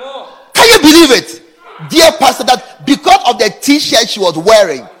 Can you believe it? Dear pastor, that because of the t-shirt she was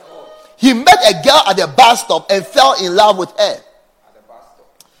wearing, he met a girl at the bus stop and fell in love with her.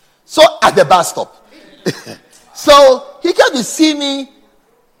 So at the bus stop. So he came to see me.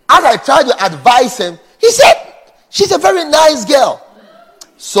 As I tried to advise him, he said, she's a very nice girl.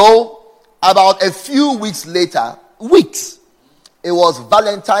 So about a few weeks later, it was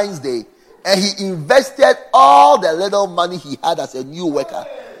Valentine's Day, and he invested all the little money he had as a new worker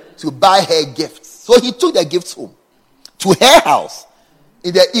to buy her gifts. So he took the gifts home to her house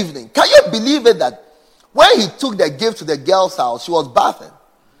in the evening. Can you believe it that when he took the gift to the girl's house, she was bathing?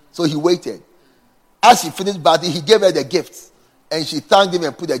 So he waited. As she finished bathing, he gave her the gifts, and she thanked him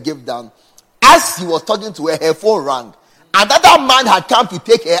and put the gift down. As he was talking to her, her phone rang. Another man had come to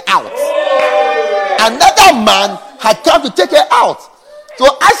take her out. Another man had come to take her out. So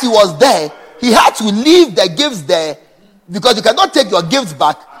as he was there, he had to leave the gifts there, because you cannot take your gifts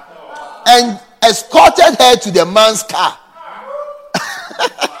back, and escorted her to the man's car.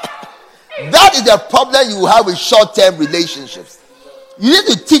 That is the problem you have with short-term relationships. You need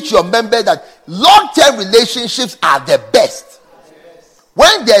to teach your member that long-term relationships are the best.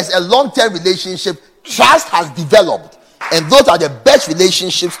 When there's a long-term relationship, trust has developed, and those are the best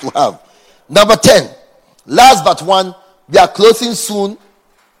relationships to have. Number 10, last but one, we are closing soon.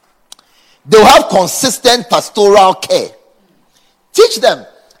 They will have consistent pastoral care. Teach them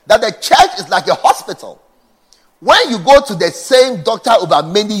that the church is like a hospital. When you go to the same doctor over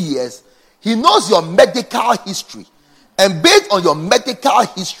many years, he knows your medical history. And based on your medical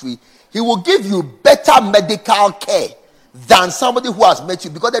history, he will give you better medical care than somebody who has met you.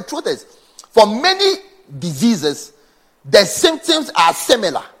 Because the truth is, for many diseases, the symptoms are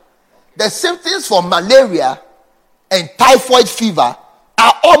similar. The symptoms for malaria and typhoid fever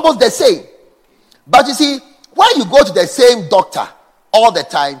are almost the same. But you see, when you go to the same doctor all the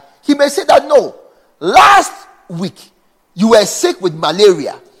time, he may say that, no, last week you were sick with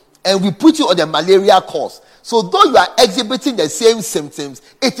malaria and we put you on the malaria course. So though you are exhibiting the same symptoms,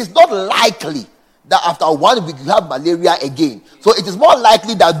 it is not likely that after 1 week you have malaria again. So it is more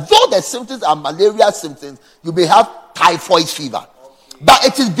likely that though the symptoms are malaria symptoms, you may have typhoid fever. But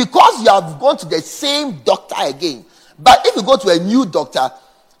it is because you have gone to the same doctor again. But if you go to a new doctor,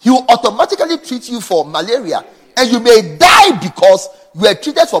 he will automatically treat you for malaria. And you may die because you were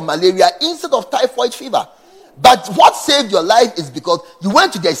treated for malaria instead of typhoid fever. But what saved your life is because you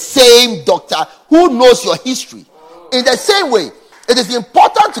went to the same doctor who knows your history. In the same way, it is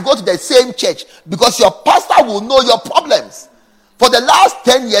important to go to the same church because your pastor will know your problems for the last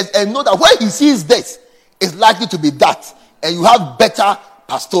 10 years and know that when he sees this, it's likely to be that. And you have better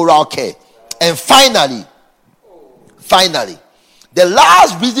pastoral care. And finally, the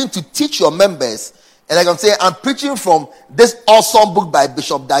last reason to teach your members, and like I'm saying, I'm preaching from this awesome book by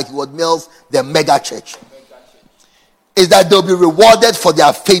Bishop Dag Heward-Mills, The Mega Church, is that they'll be rewarded for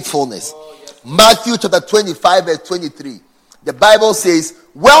their faithfulness. Matthew chapter 25 verse 23. The Bible says,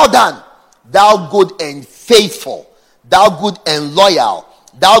 well done, thou good and faithful, thou good and loyal,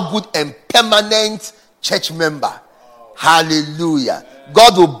 thou good and permanent church member. Hallelujah.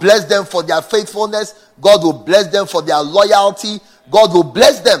 God will bless them for their faithfulness. God will bless them for their loyalty. God will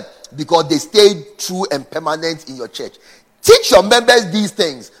bless them because they stayed true and permanent in your church. Teach your members these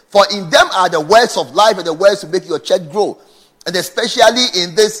things, for in them are the words of life and the words to make your church grow. And especially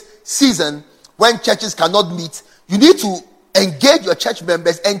in this season when churches cannot meet, you need to engage your church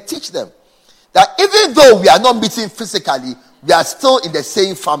members and teach them that even though we are not meeting physically, we are still in the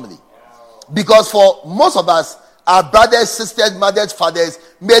same family. Because for most of us, our brothers, sisters, mothers, fathers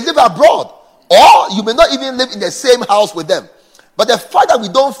may live abroad, or you may not even live in the same house with them. But the fact that we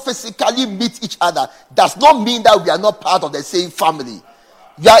don't physically meet each other does not mean that we are not part of the same family.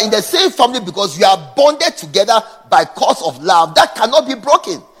 We are in the same family because we are bonded together by cause of love that cannot be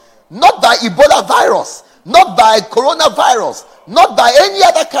broken. Not by Ebola virus, not by coronavirus, not by any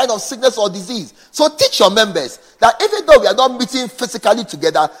other kind of sickness or disease. So teach your members that even though we are not meeting physically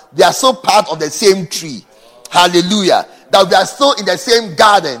together, we are still part of the same tree. Hallelujah. That we are still in the same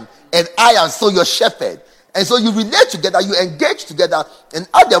garden and I am still your shepherd. And so you relate together, you engage together, and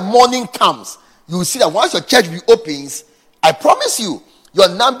as the morning comes, you will see that once your church reopens, I promise you, your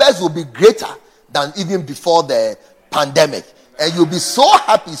numbers will be greater than even before the pandemic. And you'll be so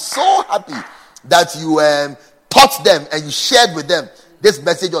happy that you taught them and you shared with them this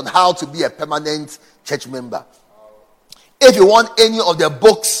message on how to be a permanent church member. If you want any of the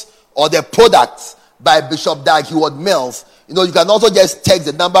books or the products by Bishop Dag Heward-Mills, you can also just text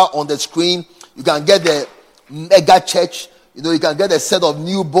the number on the screen. You can get the Mega Church. You can get a set of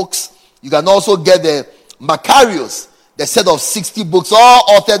new books. You can also get the Macarius, the set of 60 books, all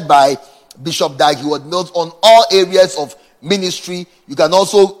authored by Bishop Dag Heward-Mills on all areas of ministry. You can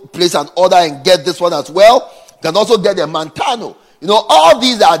also place an order and get this one as well. You can also get the Mantano. All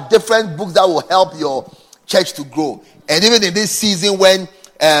these are different books that will help your church to grow. And even in this season when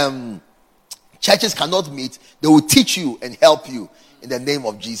churches cannot meet, they will teach you and help you in the name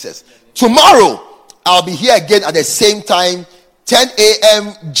of Jesus. Tomorrow, I'll be here again at the same time, 10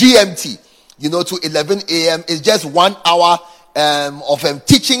 a.m. GMT, to 11 a.m. It's just 1 hour of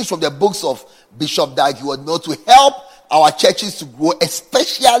teachings from the books of Bishop Dag Heward-Mills to help our churches to grow,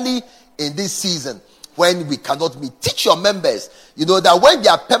 especially in this season when we cannot meet. Teach your members, that when they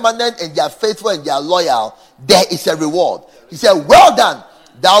are permanent and they are faithful and they are loyal, there is a reward. He said, well done,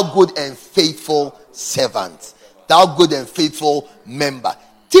 thou good and faithful servant, thou good and faithful member.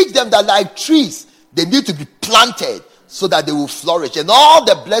 Teach them that like trees, they need to be planted so that they will flourish. And all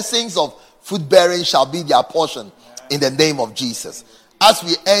the blessings of fruit bearing shall be their portion in the name of Jesus. As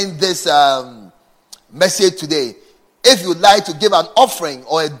we end this message today, if you'd like to give an offering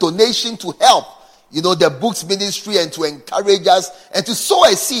or a donation to help, the books ministry and to encourage us and to sow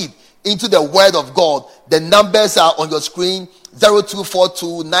a seed into the word of God, the numbers are on your screen,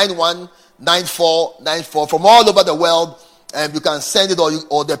 0242 919494 from all over the world. And you can send it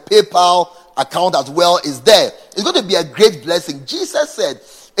or the PayPal account as well is there. It's going to be a great blessing. Jesus said,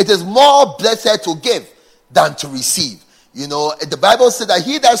 it is more blessed to give than to receive. The Bible said that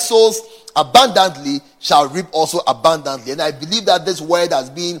he that sows abundantly shall reap also abundantly. And I believe that this word has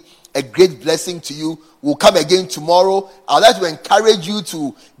been a great blessing to you. We'll come again tomorrow. I'd like to encourage you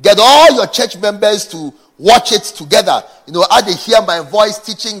to get all your church members to watch it together. As they hear my voice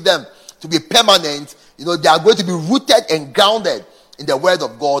teaching them to be permanent, they are going to be rooted and grounded in the word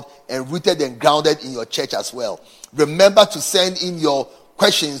of God and rooted and grounded in your church as well. Remember to send in your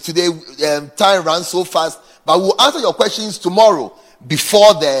questions. Today, time runs so fast, but we'll answer your questions tomorrow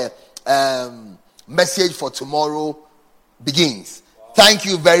before the message for tomorrow begins. Thank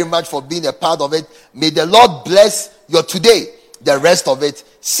you very much for being a part of it. May the Lord bless your today, the rest of it.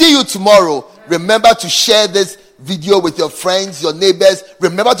 See you tomorrow. Remember to share this video with your friends, your neighbors.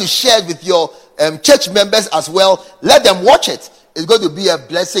 Remember to share it with your church members as well. Let them watch it. It's going to be a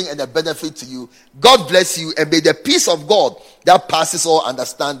blessing and a benefit to you. God bless you, and may the peace of God that passes all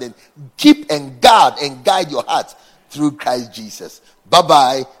understanding keep and guard and guide your heart through Christ Jesus.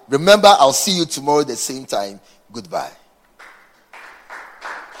 Bye-bye. Remember, I'll see you tomorrow at the same time. Goodbye.